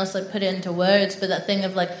anyone else like put it into words, but that thing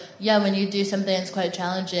of like, when you do something that's quite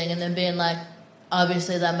challenging and then being like,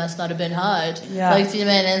 obviously that must not have been hard. Yeah. Like, do you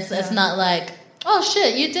mean? It's not like, oh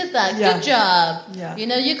shit, you did that. Yeah. Good job. Yeah. You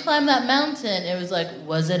know, you climbed that mountain. It was like,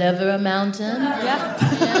 was it ever a mountain? Yeah.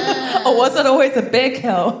 Yeah. Or was it always a big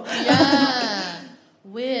hill? Yeah.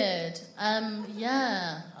 Weird.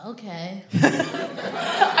 Okay.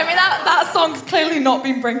 I mean, that song's clearly not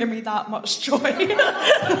been bringing me that much joy.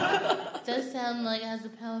 It does sound like it has a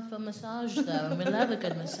powerful massage, though, and we love a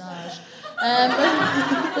good massage.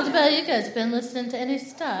 What about you guys? Been listening to any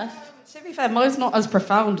stuff? To be fair, mine's not as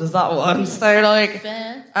profound as that one. So, like...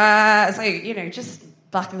 Fair. Just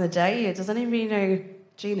back in the day, does anybody know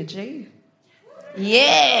Gina G?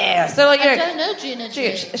 Yeah! So, like, I don't know Gina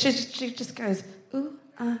G. She just goes, ooh,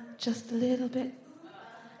 just a little bit.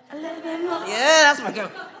 A little bit more. Yeah, that's my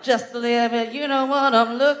girl. Just a little bit, you know what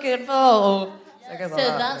I'm looking for. So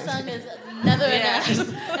that song is never enough.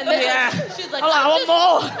 And then she's like, I want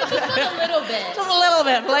more. Just a little bit. Just a little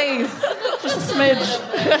bit, please. Just a smidge.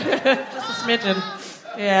 Just a smidgen.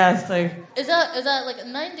 Yeah, so... Is that like a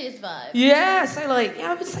 90s vibe? Yeah, so like,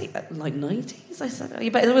 I would say like 90s, I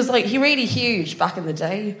said. But it was like really huge back in the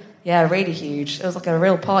day. Yeah, really huge. It was like a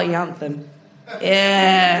real party anthem.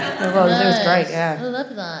 Yeah, it was great, yeah. I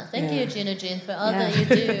love that. Thank you, Gina Jean, for all that you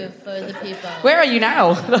do for the people. Where are you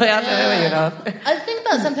now? I don't know where you know. I think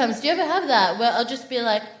that sometimes. Do you ever have that where I'll just be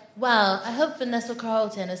like, wow, I hope Vanessa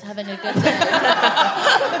Carlton is having a good day.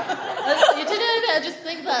 You do know what I mean? I just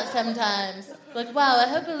think that sometimes. Like, wow, I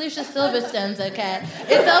hope Alicia Silverstone's okay.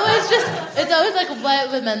 It's always like white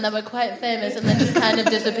women that were quite famous and then just kind of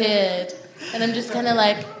disappeared. And I'm just kind of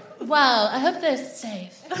like, wow, I hope they're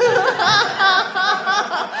safe. What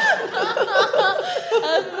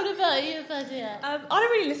about you, Fathiya? I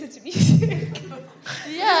don't really listen to music.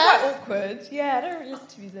 Yeah. It's quite awkward. Yeah, I don't really listen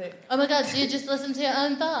to music. Oh my god, do you just listen to your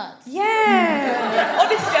own thoughts? Yeah.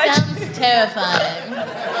 Honestly, Sounds terrifying.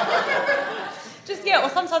 or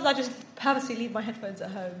sometimes I just purposely leave my headphones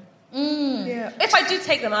at home. Yeah. If I do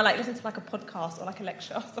take them, I like listen to like a podcast or like a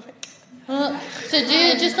lecture or something. So do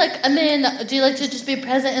you just do you like to just be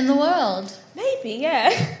present in the world? Maybe,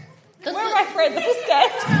 yeah. Where are my friends? I'm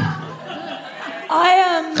scared.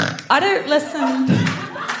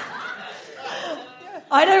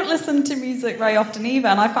 I don't listen to music very often either,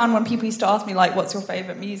 and I found when people used to ask me, like, what's your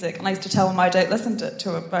favourite music, and I used to tell them I don't listen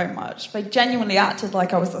to it very much, they genuinely acted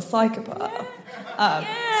like I was a psychopath.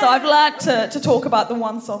 So I've learnt to talk about the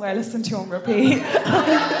one song I listen to on repeat.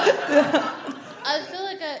 I feel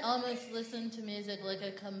like I almost listen to music like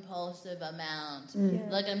a compulsive amount.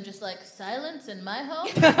 Like I'm just like, silence in my home?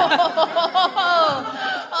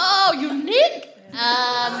 Oh, unique? Yeah.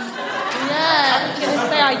 I was going to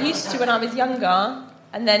say I used to when I was younger.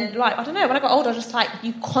 And then, like, I don't know, when I got older, just like,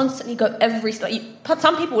 you constantly go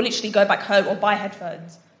some people will literally go back home or buy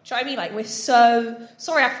headphones. Do you know what I mean? Like, we're so...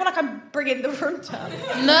 Sorry, I feel like I'm bringing the room down. No. Do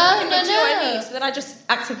you know what I mean? So then I just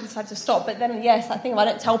actively decided to stop. But then, yes, that thing, I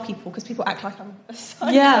don't tell people because people act like I'm a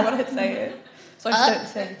psycho when I say it. So I just don't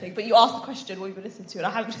say anything. But you asked the question, what you were listening to, and I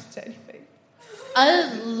haven't listened to anything.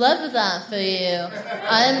 I love that for you.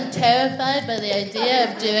 I'm terrified by the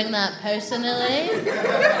idea of doing that personally.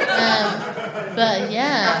 But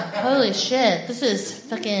yeah, holy shit, this is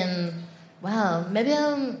fucking... Wow, maybe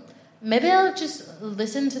I'll just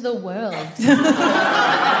listen to the world.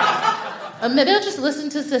 Or maybe I'll just listen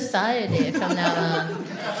to society from now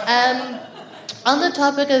on. On the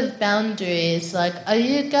topic of boundaries, like, are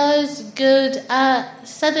you guys good at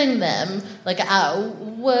setting them? Like, at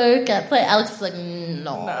work, at play? Alex is like,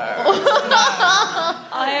 no.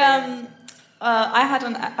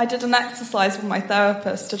 I did an exercise with my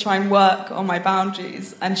therapist to try and work on my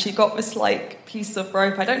boundaries, and she got this like piece of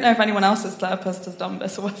rope. I don't know if anyone else's therapist has done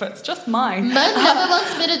this or whether it's just mine. Mine never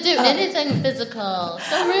wants me to do anything physical.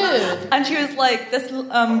 So rude. And she was like, this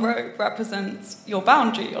rope represents your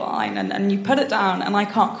boundary line, and you put it down, and I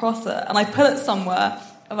can't cross it. And I put it somewhere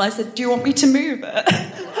And I said, do you want me to move it?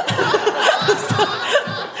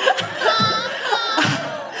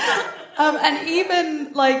 And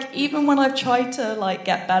even when I've tried to like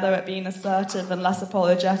get better at being assertive and less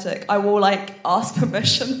apologetic, I will like ask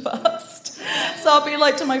permission first. So I'll be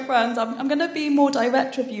like to my friends, I'm going to be more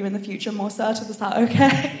direct with you in the future, more assertive. Is that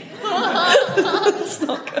okay? It's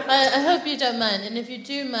not good. I hope you don't mind, and if you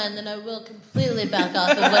do mind, then I will completely back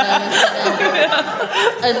off of what I was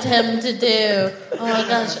going to attempt to do. Oh my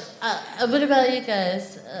gosh! What about you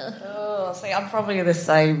guys? See, I'm probably the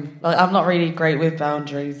same. Like, I'm not really great with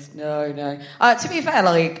boundaries. No. To be fair,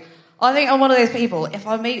 like, I think I'm one of those people. If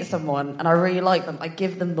I meet someone and I really like them, I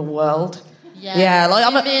give them the world. Yeah, like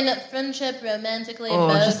I mean, friendship, romantically,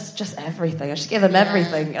 both? just everything. I just give them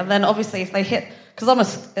everything, and then obviously if they hit, because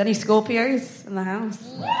any Scorpios in the house.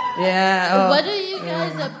 Yeah. What are you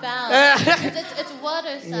guys about? It's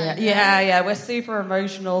water sign. Yeah. We're super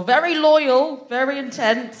emotional, very loyal, very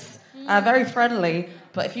intense, very friendly.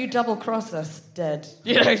 But if you double cross us, dead.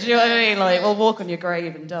 Do you know what I mean? Like, we'll walk on your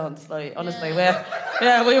grave and dance. Like, honestly, we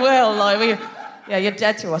will. Like, you're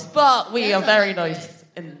dead to us. But we are very nice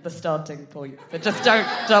in the starting point. But just don't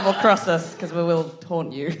double cross us because we will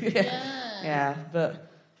haunt you. But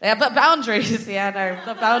boundaries.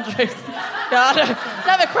 The boundaries.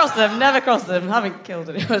 Never cross them. Haven't killed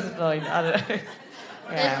anyone. It's fine. I don't know.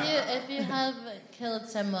 Yeah. If you have killed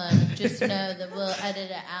someone, just know that we'll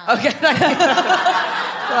edit it out. Okay.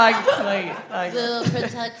 Thanks. We'll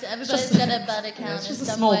protect. Everybody's got a body count. It's just a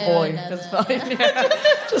small boy. That's fine.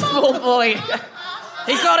 Just a small boy.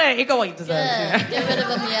 He got it. He got what he deserved. Yeah. Get rid of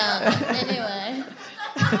him young. Anyway,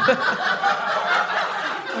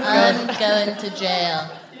 I'm going to jail.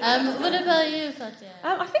 What about you, Fathiya?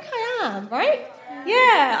 I think I am, right?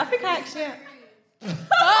 Yeah, I think I actually am.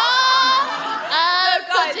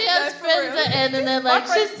 Fathiya's friends are in and they're like,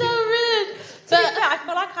 she's so rude. To be fair, I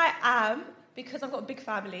feel like I am because I've got a big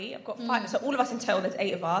family. I've got 5, so all of us in total, there's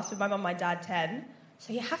 8 of us, with my mum, my dad, 10.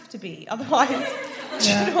 So you have to be, otherwise, do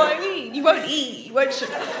you know what I mean? You won't eat, you won't.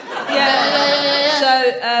 Yeah.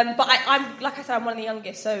 So, but I'm like I said, I'm one of the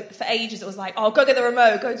youngest. So for ages, it was like, oh, go get the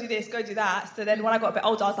remote, go do this, go do that. So then when I got a bit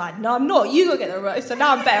older, I was like, no, I'm not. You go get the remote. So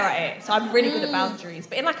now I'm better at it. So I'm really good at boundaries,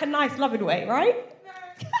 but in like a nice, loving way, right?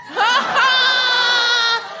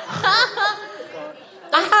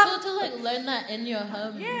 It's cool to like learn that in your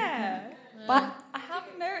home. Yeah. But I have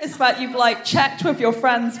noticed that you've like checked with your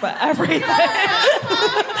friends for everything.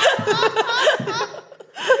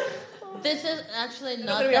 This is actually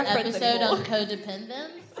not the episode on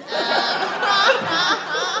codependence.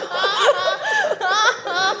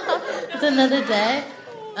 It's another day.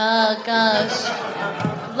 Oh gosh.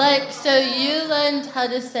 Like, so you learned how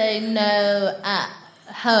to say no at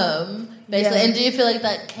home, basically, and do you feel like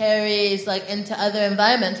that carries like into other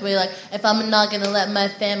environments where you're like, if I'm not gonna let my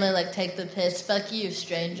family like take the piss, fuck you,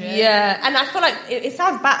 stranger? Yeah, and I feel like it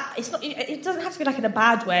sounds bad. It's not. It doesn't have to be like in a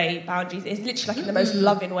bad way. Boundaries. It's literally like in the most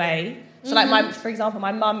loving way. So like for example,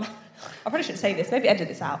 my mum. I probably shouldn't say this. Maybe edit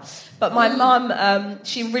this out. But my mum,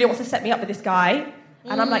 she really wants to set me up with this guy.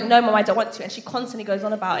 And I'm like, no, Mum, I don't want to. And she constantly goes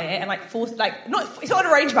on about it and like it's not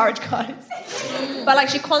an arranged marriage, guys. But like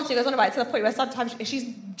she constantly goes on about it to the point where sometimes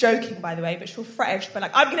she's joking, by the way, but she'll threaten. She'll be like,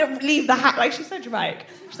 I'm going to leave the house. Like, she's so dramatic.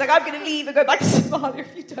 She's like, I'm going to leave and go back to Somalia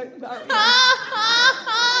if you don't marry me.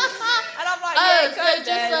 And I'm like, yeah, go so then.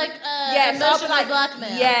 Just like emotional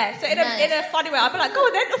blackmail. Yeah, so in a funny way, I'll be like, go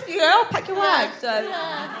on then, off you go, pack your bag. So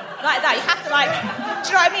like that, you have to like, do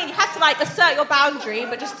you know what I mean? You have to like assert your boundary,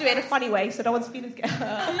 but just do it in a funny way so no one's feelings get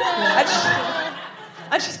hurt.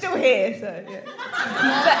 And she's still here, so yeah.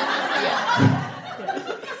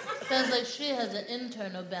 Sounds like she has an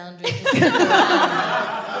internal boundary to stick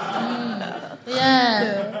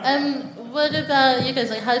around. What about you guys?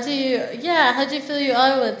 Like, how do you feel you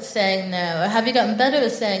are with saying no? Or have you gotten better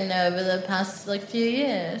with saying no over the past like few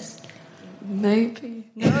years? Maybe.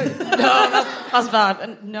 No, that's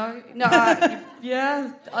bad. No,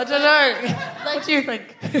 yeah, I don't know. Like, what do you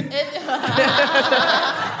think?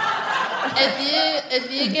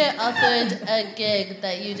 If you get offered a gig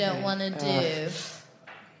that you don't want to do,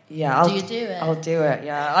 do you do it? I'll do it.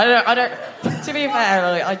 Yeah, I don't. To be fair,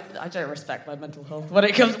 like, I don't respect my mental health when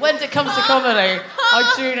it comes to comedy.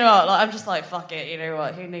 I do not. Like, I'm just like, fuck it. You know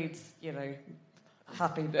what? Who needs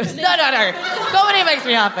happiness? No. Comedy makes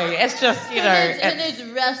me happy. It's just who needs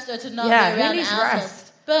rest or to not be around who needs assholes.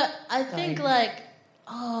 rest? But I think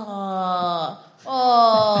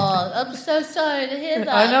I'm so sorry to hear that.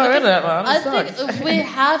 I know, isn't it, man? I think we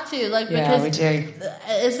have to, because we do.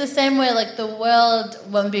 It's the same way, like, the world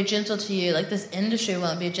won't be gentle to you, like, this industry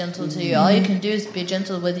won't be gentle to you. All you can do is be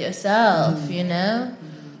gentle with yourself, you know?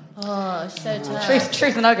 Oh, so tough.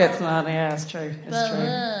 Truth nuggets, man. Yeah, it's true. But look,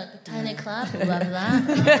 a tiny clap. Love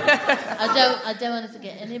that. I don't want it to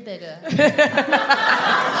get any bigger.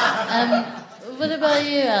 What about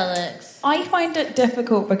you, Alex? I find it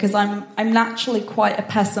difficult because I'm naturally quite a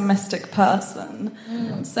pessimistic person.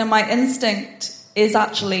 So my instinct is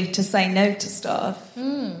actually to say no to stuff.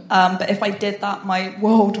 But if I did that, my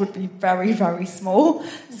world would be very, very small.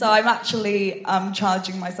 So I'm actually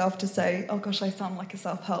challenging myself to say, oh gosh, I sound like a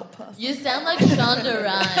self-help person. You sound like Shonda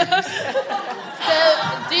Rhimes. So,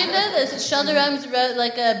 do you know this? Shonda Rhimes wrote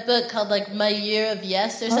like a book called like My Year of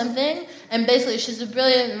Yes or something. And basically she's a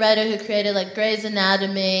brilliant writer who created like Grey's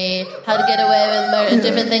Anatomy, How to Get Away with Murder, and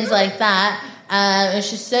different things like that. And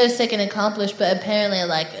she's so sick and accomplished, but apparently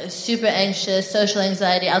like super anxious, social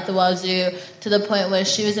anxiety out the wazoo, to the point where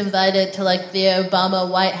she was invited to like the Obama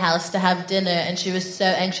White House to have dinner, and she was so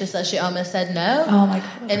anxious that she almost said no. Oh my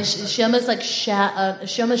God. And she almost like shat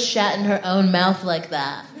in her own mouth like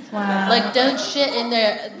that. Wow. Like, don't shit in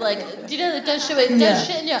there. Like, do you know that? Don't shit in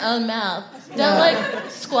your own mouth. Don't like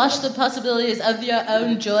squash the possibilities of your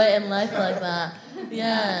own joy in life like that.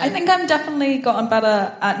 Yeah. I think I've definitely gotten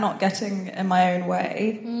better at not getting in my own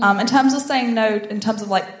way. In terms of saying no, in terms of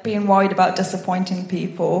like being worried about disappointing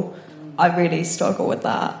people, I really struggle with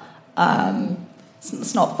that.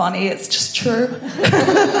 It's not funny, it's just true.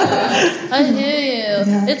 I hear you.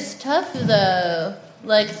 Yeah. It's tough though,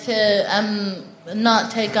 like to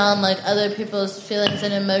not take on like other people's feelings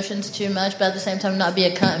and emotions too much, but at the same time not be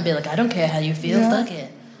a cunt and be like, I don't care how you feel, fuck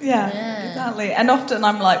it. Yeah, exactly. And often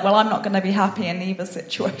I'm like, well, I'm not going to be happy in either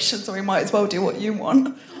situation, so we might as well do what you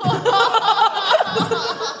want.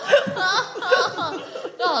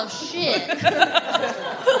 Oh, shit. We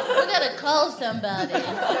gotta call somebody.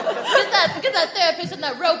 Get that therapist and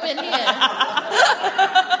that rope in here.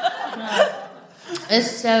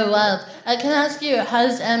 It's so wild. Can I ask you,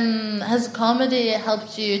 has comedy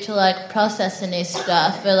helped you to like process any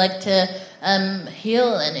stuff, or like to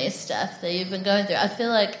heal any stuff that you've been going through? I feel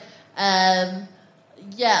like, a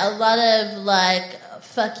lot of like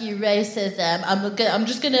fuck you racism. I'm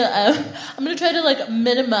gonna try to like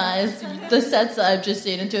minimize the sets that I've just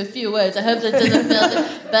seen into a few words. I hope that doesn't feel.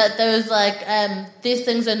 But there was like these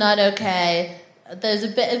things are not okay. There's a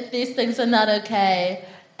bit of these things are not okay.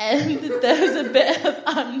 And there's a bit of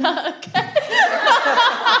I'm not okay.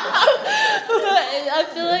 I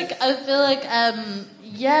feel like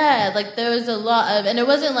like there was a lot of, and it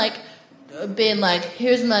wasn't like being like,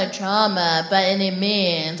 here's my trauma by any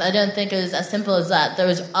means. I don't think it was as simple as that. There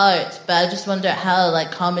was art, but I just wonder how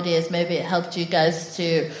like comedy has maybe helped you guys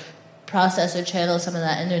to process or channel some of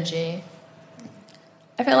that energy.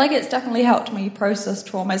 I feel like it's definitely helped me process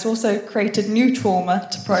trauma. It's also created new trauma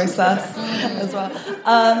to process as well.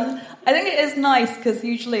 I think it is nice because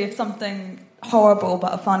usually if something horrible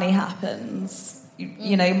but funny happens,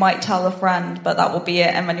 you know, you might tell a friend, but that will be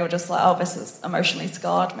it. And then you're just like, oh, this has emotionally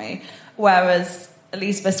scarred me. Whereas at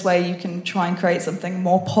least this way you can try and create something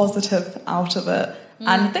more positive out of it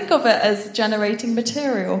and think of it as generating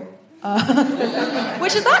material.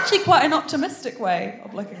 Which is actually quite an optimistic way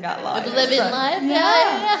of looking at life. Of living life,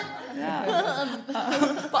 yeah.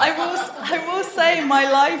 But I will say my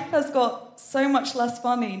life has got so much less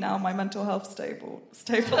funny now. My mental health stabilized.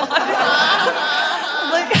 Like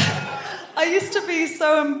I used to be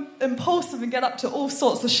so impulsive and get up to all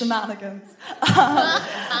sorts of shenanigans.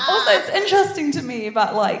 Also, it's interesting to me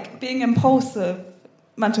that like being impulsive,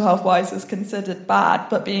 mental health wise, is considered bad,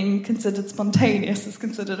 but being considered spontaneous is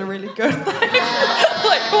considered a really good thing.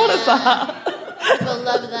 Like, what is that? People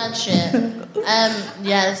love that shit.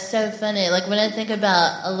 It's so funny. Like when I think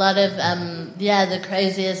about a lot of the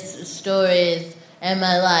craziest stories in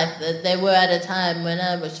my life, they were at a time when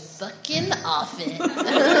I was fucking off it.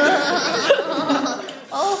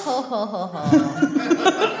 Oh ho ho ho ho.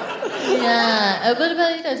 Yeah. What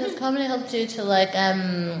about you guys? Has comedy helped you to like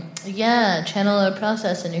channel or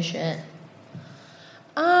process any shit?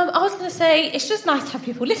 I was gonna say it's just nice to have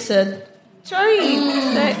people listen. Do you know what I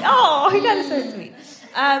mean? Oh, you guys are so sweet.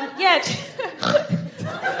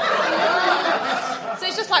 So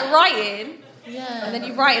it's just like writing. Yeah. And then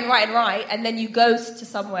you write, and then you go to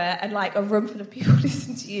somewhere and like a room full of people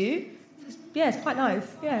listen to you. It's quite nice.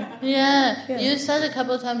 Yeah. You said a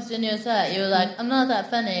couple of times in your set, you were like, I'm not that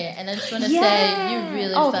funny, and I just want to say you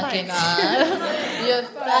really fucking are. You're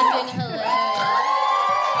fucking hilarious.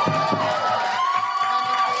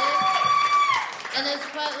 And it's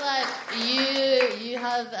quite like you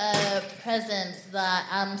have a presence that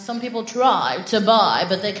some people try to buy,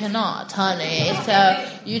 but they cannot, honey. So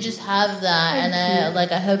you just have that, and I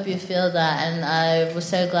hope you feel that. And I was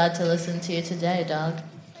so glad to listen to you today, dog.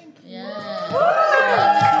 Yeah.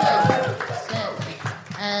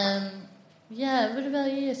 Yeah, what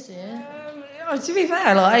about you, Sue? To be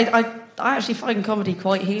fair, like, I actually find comedy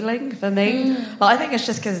quite healing for me. Like, I think it's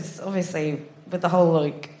just because, obviously, with the whole,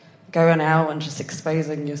 like, going out and just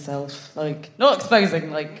exposing yourself, like, not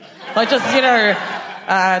exposing, like just, you know,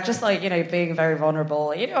 just, like, you know, being very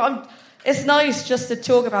vulnerable. You know, it's nice just to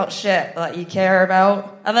talk about shit that you care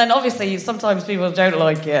about. And then, obviously, sometimes people don't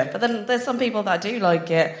like it. But then there's some people that do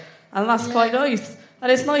like it. And that's quite nice.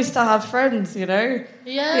 And it's nice to have friends, you know?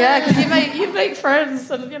 Yeah, because you make friends.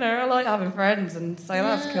 And, you know, I like having friends. And so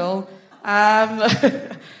that's cool.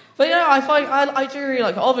 But, you know, I do really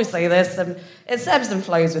like... Obviously, there's some... It's ebbs and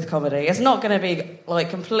flows with comedy. It's not going to be, like,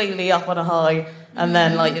 completely up on a high... And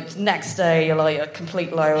then, like, next day, you're, like, a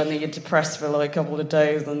complete low, and then you're depressed for, like, a couple of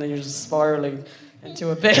days, and then you're just spiralling into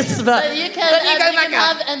abyss. But you can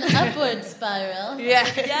have an upward spiral. Yeah.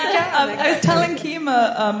 I was telling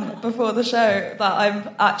Kima before the show that I've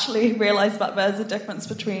actually realised that there's a difference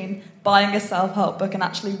between buying a self-help book and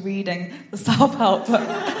actually reading the self-help book.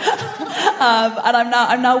 And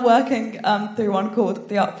I'm now working through one called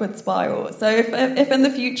The Upward Spiral. So if in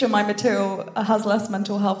the future my material has less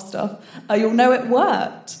mental health stuff, you'll know it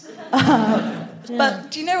worked.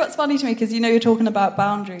 But do you know what's funny to me? Because you know you're talking about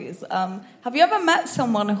boundaries. Have you ever met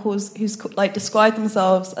someone who's like described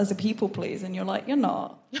themselves as a people pleaser, and you're like, you're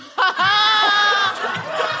not?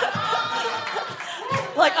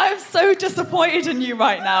 Like, I'm so disappointed in you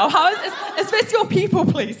right now. How is this your people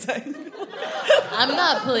pleasing? I'm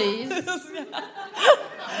not pleased.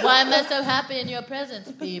 Why am I so happy in your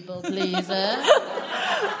presence, people pleaser?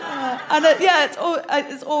 And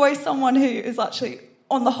it's always someone who is actually,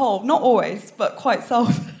 on the whole, not always, but quite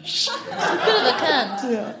selfish. A bit of a cunt.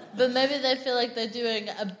 Yeah. But maybe they feel like they're doing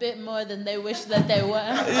a bit more than they wish that they were.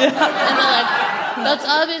 Yeah. And they're like, that's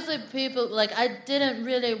obviously people, like, I didn't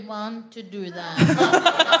really want to do that.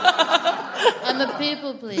 I'm a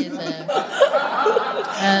people pleaser.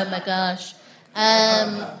 Oh my gosh.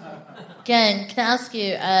 Gang, can I ask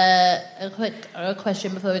you a quick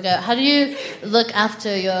question before we go? How do you look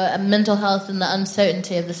after your mental health in the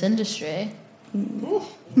uncertainty of this industry? Yeah,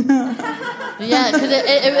 because it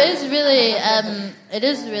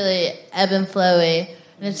is really ebb and flowy,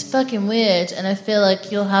 and it's fucking weird. And I feel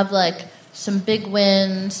like you'll have like some big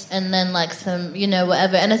wins, and then like some, you know,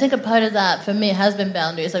 whatever. And I think a part of that for me has been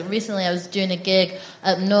boundaries. Like recently, I was doing a gig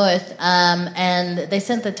up north, and they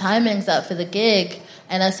sent the timings out for the gig.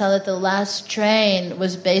 And I saw that the last train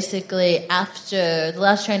was basically after the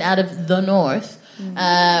last train out of the north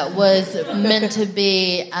was meant to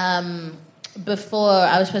be before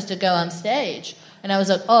I was supposed to go on stage. And I was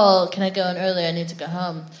like, oh, can I go in earlier? I need to go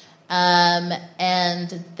home.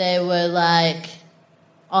 And they were like,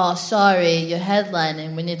 oh, sorry, you're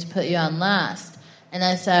headlining. We need to put you on last. And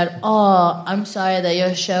I said, oh, I'm sorry that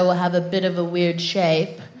your show will have a bit of a weird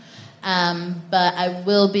shape. But I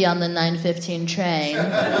will be on the 9:15 train.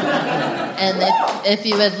 And if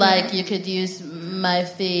you would like, you could use my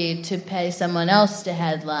fee to pay someone else to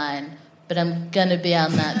headline. But I'm going to be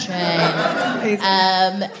on that train.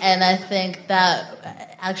 And I think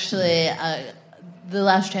that actually the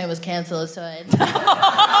last train was canceled, so I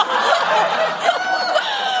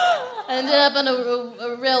ended up on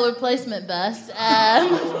a real replacement bus.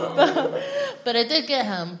 But I did get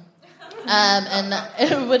home. And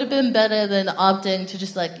it would have been better than opting to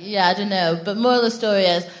just like, yeah, I don't know. But moral of the story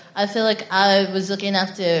is, I feel like I was looking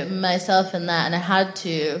after myself in that, and I had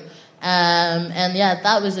to. And yeah,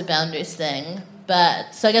 that was a boundaries thing.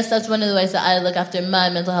 But so I guess that's one of the ways that I look after my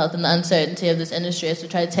mental health and the uncertainty of this industry, is to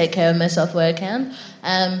try to take care of myself where I can.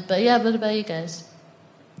 But yeah, what about you guys?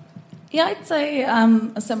 Yeah, I'd say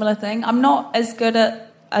a similar thing. I'm not as good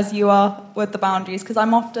as you are with the boundaries, because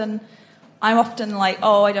I'm often like,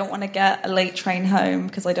 oh, I don't want to get a late train home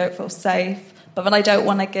because I don't feel safe. But then I don't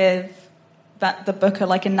want to give the booker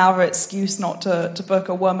like a narrow excuse not to book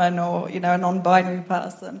a woman or, you know, a non-binary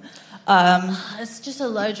person. It's just a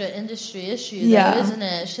larger industry issue, though, isn't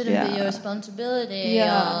it? It shouldn't be your responsibility.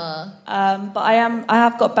 Yeah. But I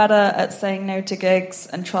have got better at saying no to gigs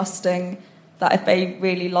and trusting that if they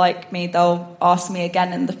really like me, they'll ask me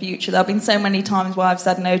again in the future. There have been so many times where I've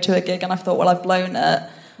said no to a gig and I've thought, well, I've blown it.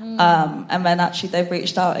 And then actually they've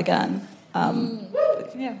reached out again. Nice.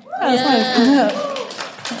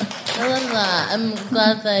 I love that. I'm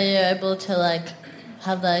glad that you're able to like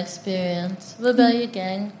have that experience. What about you,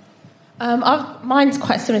 gang? Mine's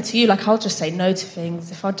quite similar to you. Like, I'll just say no to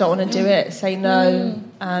things. If I don't want to do it, say no.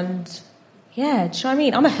 And yeah, do you know what I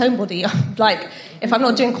mean? I'm a homebody. Like, if I'm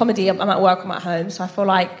not doing comedy, I'm at work, I'm at home. So I feel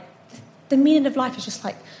like the meaning of life is just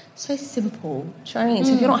like so simple. Do you know what I mean?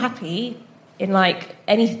 So if you're not happy in like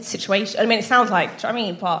any situation, I mean, it sounds like, do you know what I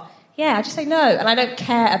mean? But I just say no, and I don't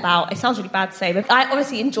care about. It sounds really bad to say, but I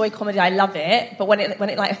honestly enjoy comedy. I love it, but when it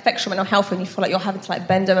like affects your mental health and you feel like you're having to like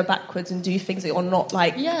bend over backwards and do things that you're not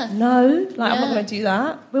like, I'm not going to do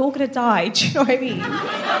that. We're all going to die. Do you know what I mean?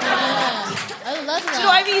 I love that. Do you know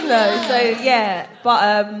what I mean, though? So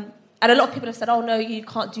but and a lot of people have said, "Oh no, you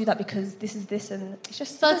can't do that because this is this," and it's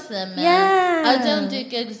just fuck them, man. Yeah, I don't do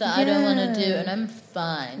gigs that I don't want to do, and I'm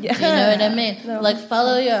fine. Yeah. Do you know what I mean? No, like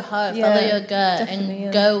follow your heart, follow your gut,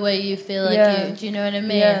 and go where you feel like you. Do you know what I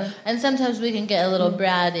mean? Yeah. And sometimes we can get a little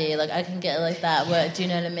bratty. Like I can get like that. Where, do you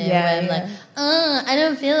know what I mean? Where I'm like, I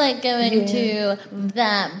don't feel like going to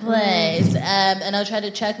that place, and I'll try to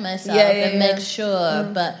check myself and make sure,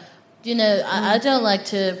 but. You know, I don't like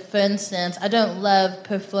to, for instance, I don't love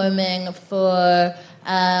performing for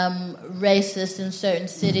racists in certain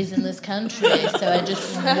cities in this country, so I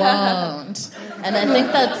just won't. And I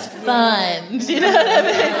think that's fine. Do you know what I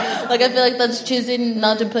mean? Like, I feel like that's choosing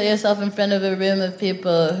not to put yourself in front of a room of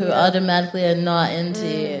people who automatically are not into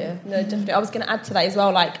you. No, definitely. I was going to add to that as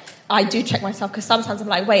well, like, I do check myself, because sometimes I'm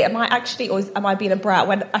like, wait, am I actually, or am I being a brat?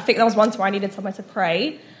 When I think there was once where I needed somewhere to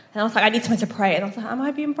pray, and I was like, I need somewhere to pray. And I was like, am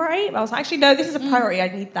I being brave? I was like, actually, no, this is a priority. I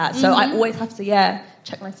need that. So I always have to,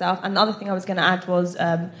 check myself. And the other thing I was going to add was,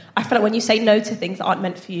 I feel like when you say no to things that aren't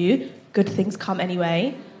meant for you, good things come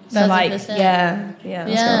anyway. So, 100%.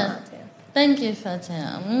 Yeah. Thank you,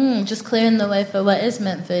 Fathiya. Just clearing the way for what is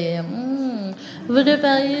meant for you. What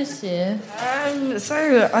about you, Sue?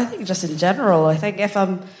 So I think just in general, I think if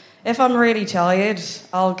I'm really tired,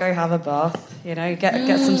 I'll go have a bath. You know,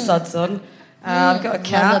 get some suds on. I've got a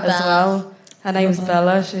cat as well. Her name's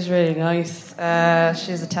Bella. She's really nice.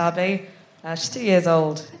 She's a tabby. She's 2 years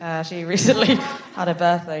old. She recently had a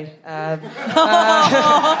birthday. But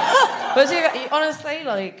honestly,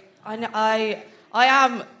 like I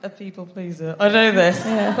am a people pleaser. I know this,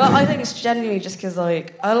 but I think it's genuinely just because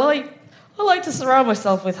like I like to surround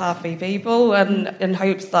myself with happy people, and in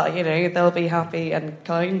hopes that they'll be happy and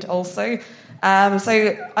kind also.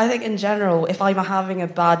 So I think in general, if I'm having a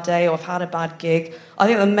bad day or I've had a bad gig, I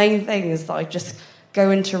think the main thing is that I just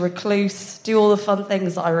go into recluse, do all the fun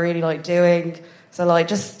things that I really like doing. So like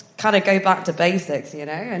just kind of go back to basics,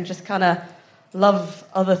 and just kind of love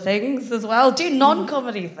other things as well. Do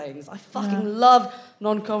non-comedy things. I fucking love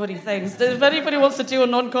non-comedy things. If anybody wants to do a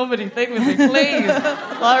non-comedy thing with me, please.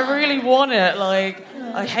 I really want it. Like,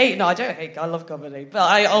 I don't hate, I love comedy. But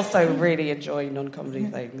I also really enjoy non-comedy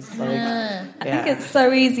things. I think it's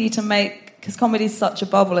so easy to make, because comedy is such a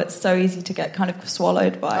bubble, it's so easy to get kind of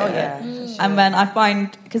swallowed by it. Sure. And then I find,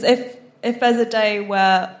 because if there's a day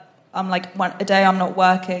where I'm like, a day I'm not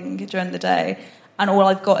working during the day, and all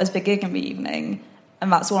I've got is the gig in the evening,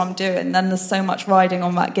 and that's all I'm doing, then there's so much riding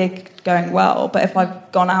on that gig going well. But if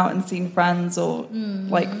I've gone out and seen friends or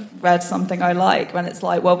like read something I like, then it's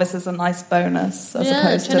like, well, this is a nice bonus as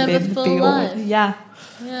opposed to being full life. Yeah.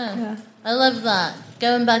 I love that.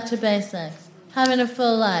 Going back to basics. Having a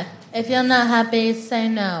full life. If you're not happy, say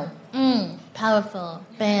no. Powerful.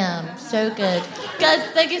 Bam. So good. Guys,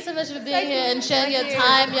 thank you so much for being here and sharing your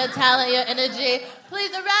time, your talent, your energy.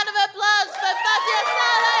 Please, a round of applause for Fathiya,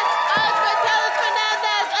 Saleh,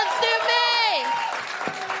 Bertulis-Fernandes, and Sue Me.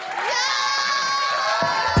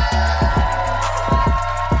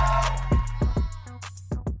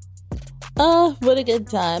 Oh, what a good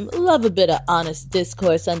time. Love a bit of honest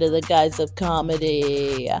discourse under the guise of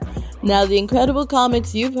comedy. Now, the incredible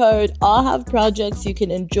comics you've heard all have projects you can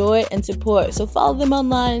enjoy and support. So follow them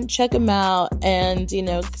online, check them out, and,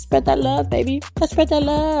 spread that love, baby. Let's spread that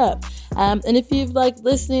love. And if you've liked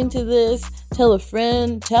listening to this, tell a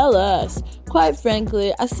friend, tell us. Quite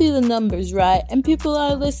frankly, I see the numbers, right? And people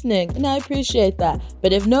are listening, and I appreciate that.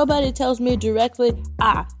 But if nobody tells me directly,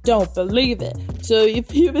 I don't believe it. So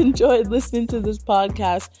if you've enjoyed listening to this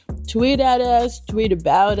podcast, tweet at us, tweet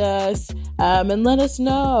about us, and let us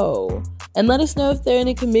know. And let us know if there are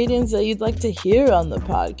any comedians that you'd like to hear on the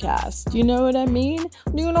podcast. Do you know what I mean?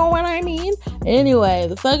 Do you know what I mean? Anyway,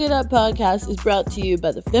 the Fuck It Up podcast is brought to you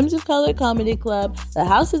by the Femmes of Color Comedy Club, the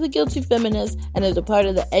House of the Guilty Feminists, and is a part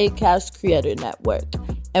of the Acast Creator Network.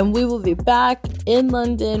 And we will be back in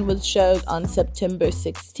London with shows on September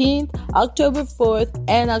 16th, October 4th,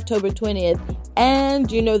 and October 20th. And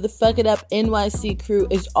the Fuck It Up NYC crew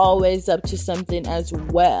is always up to something as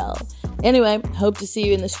well. Anyway, hope to see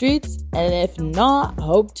you in the streets. And if not,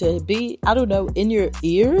 hope to be, in your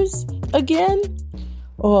ears again.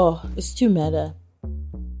 Oh, it's too meta.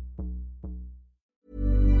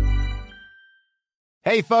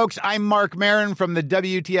 Hey, folks, I'm Mark Maron from the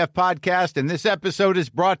WTF Podcast, and this episode is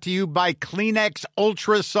brought to you by Kleenex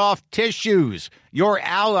Ultra Soft Tissues, your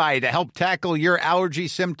ally to help tackle your allergy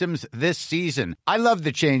symptoms this season. I love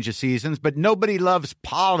the change of seasons, but nobody loves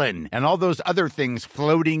pollen and all those other things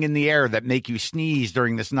floating in the air that make you sneeze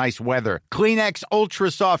during this nice weather. Kleenex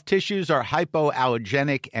Ultra Soft Tissues are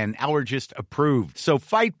hypoallergenic and allergist approved, so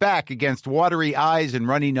fight back against watery eyes and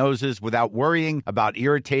runny noses without worrying about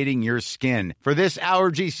irritating your skin. For this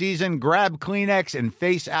allergy season, grab Kleenex and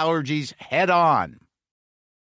face allergies head on.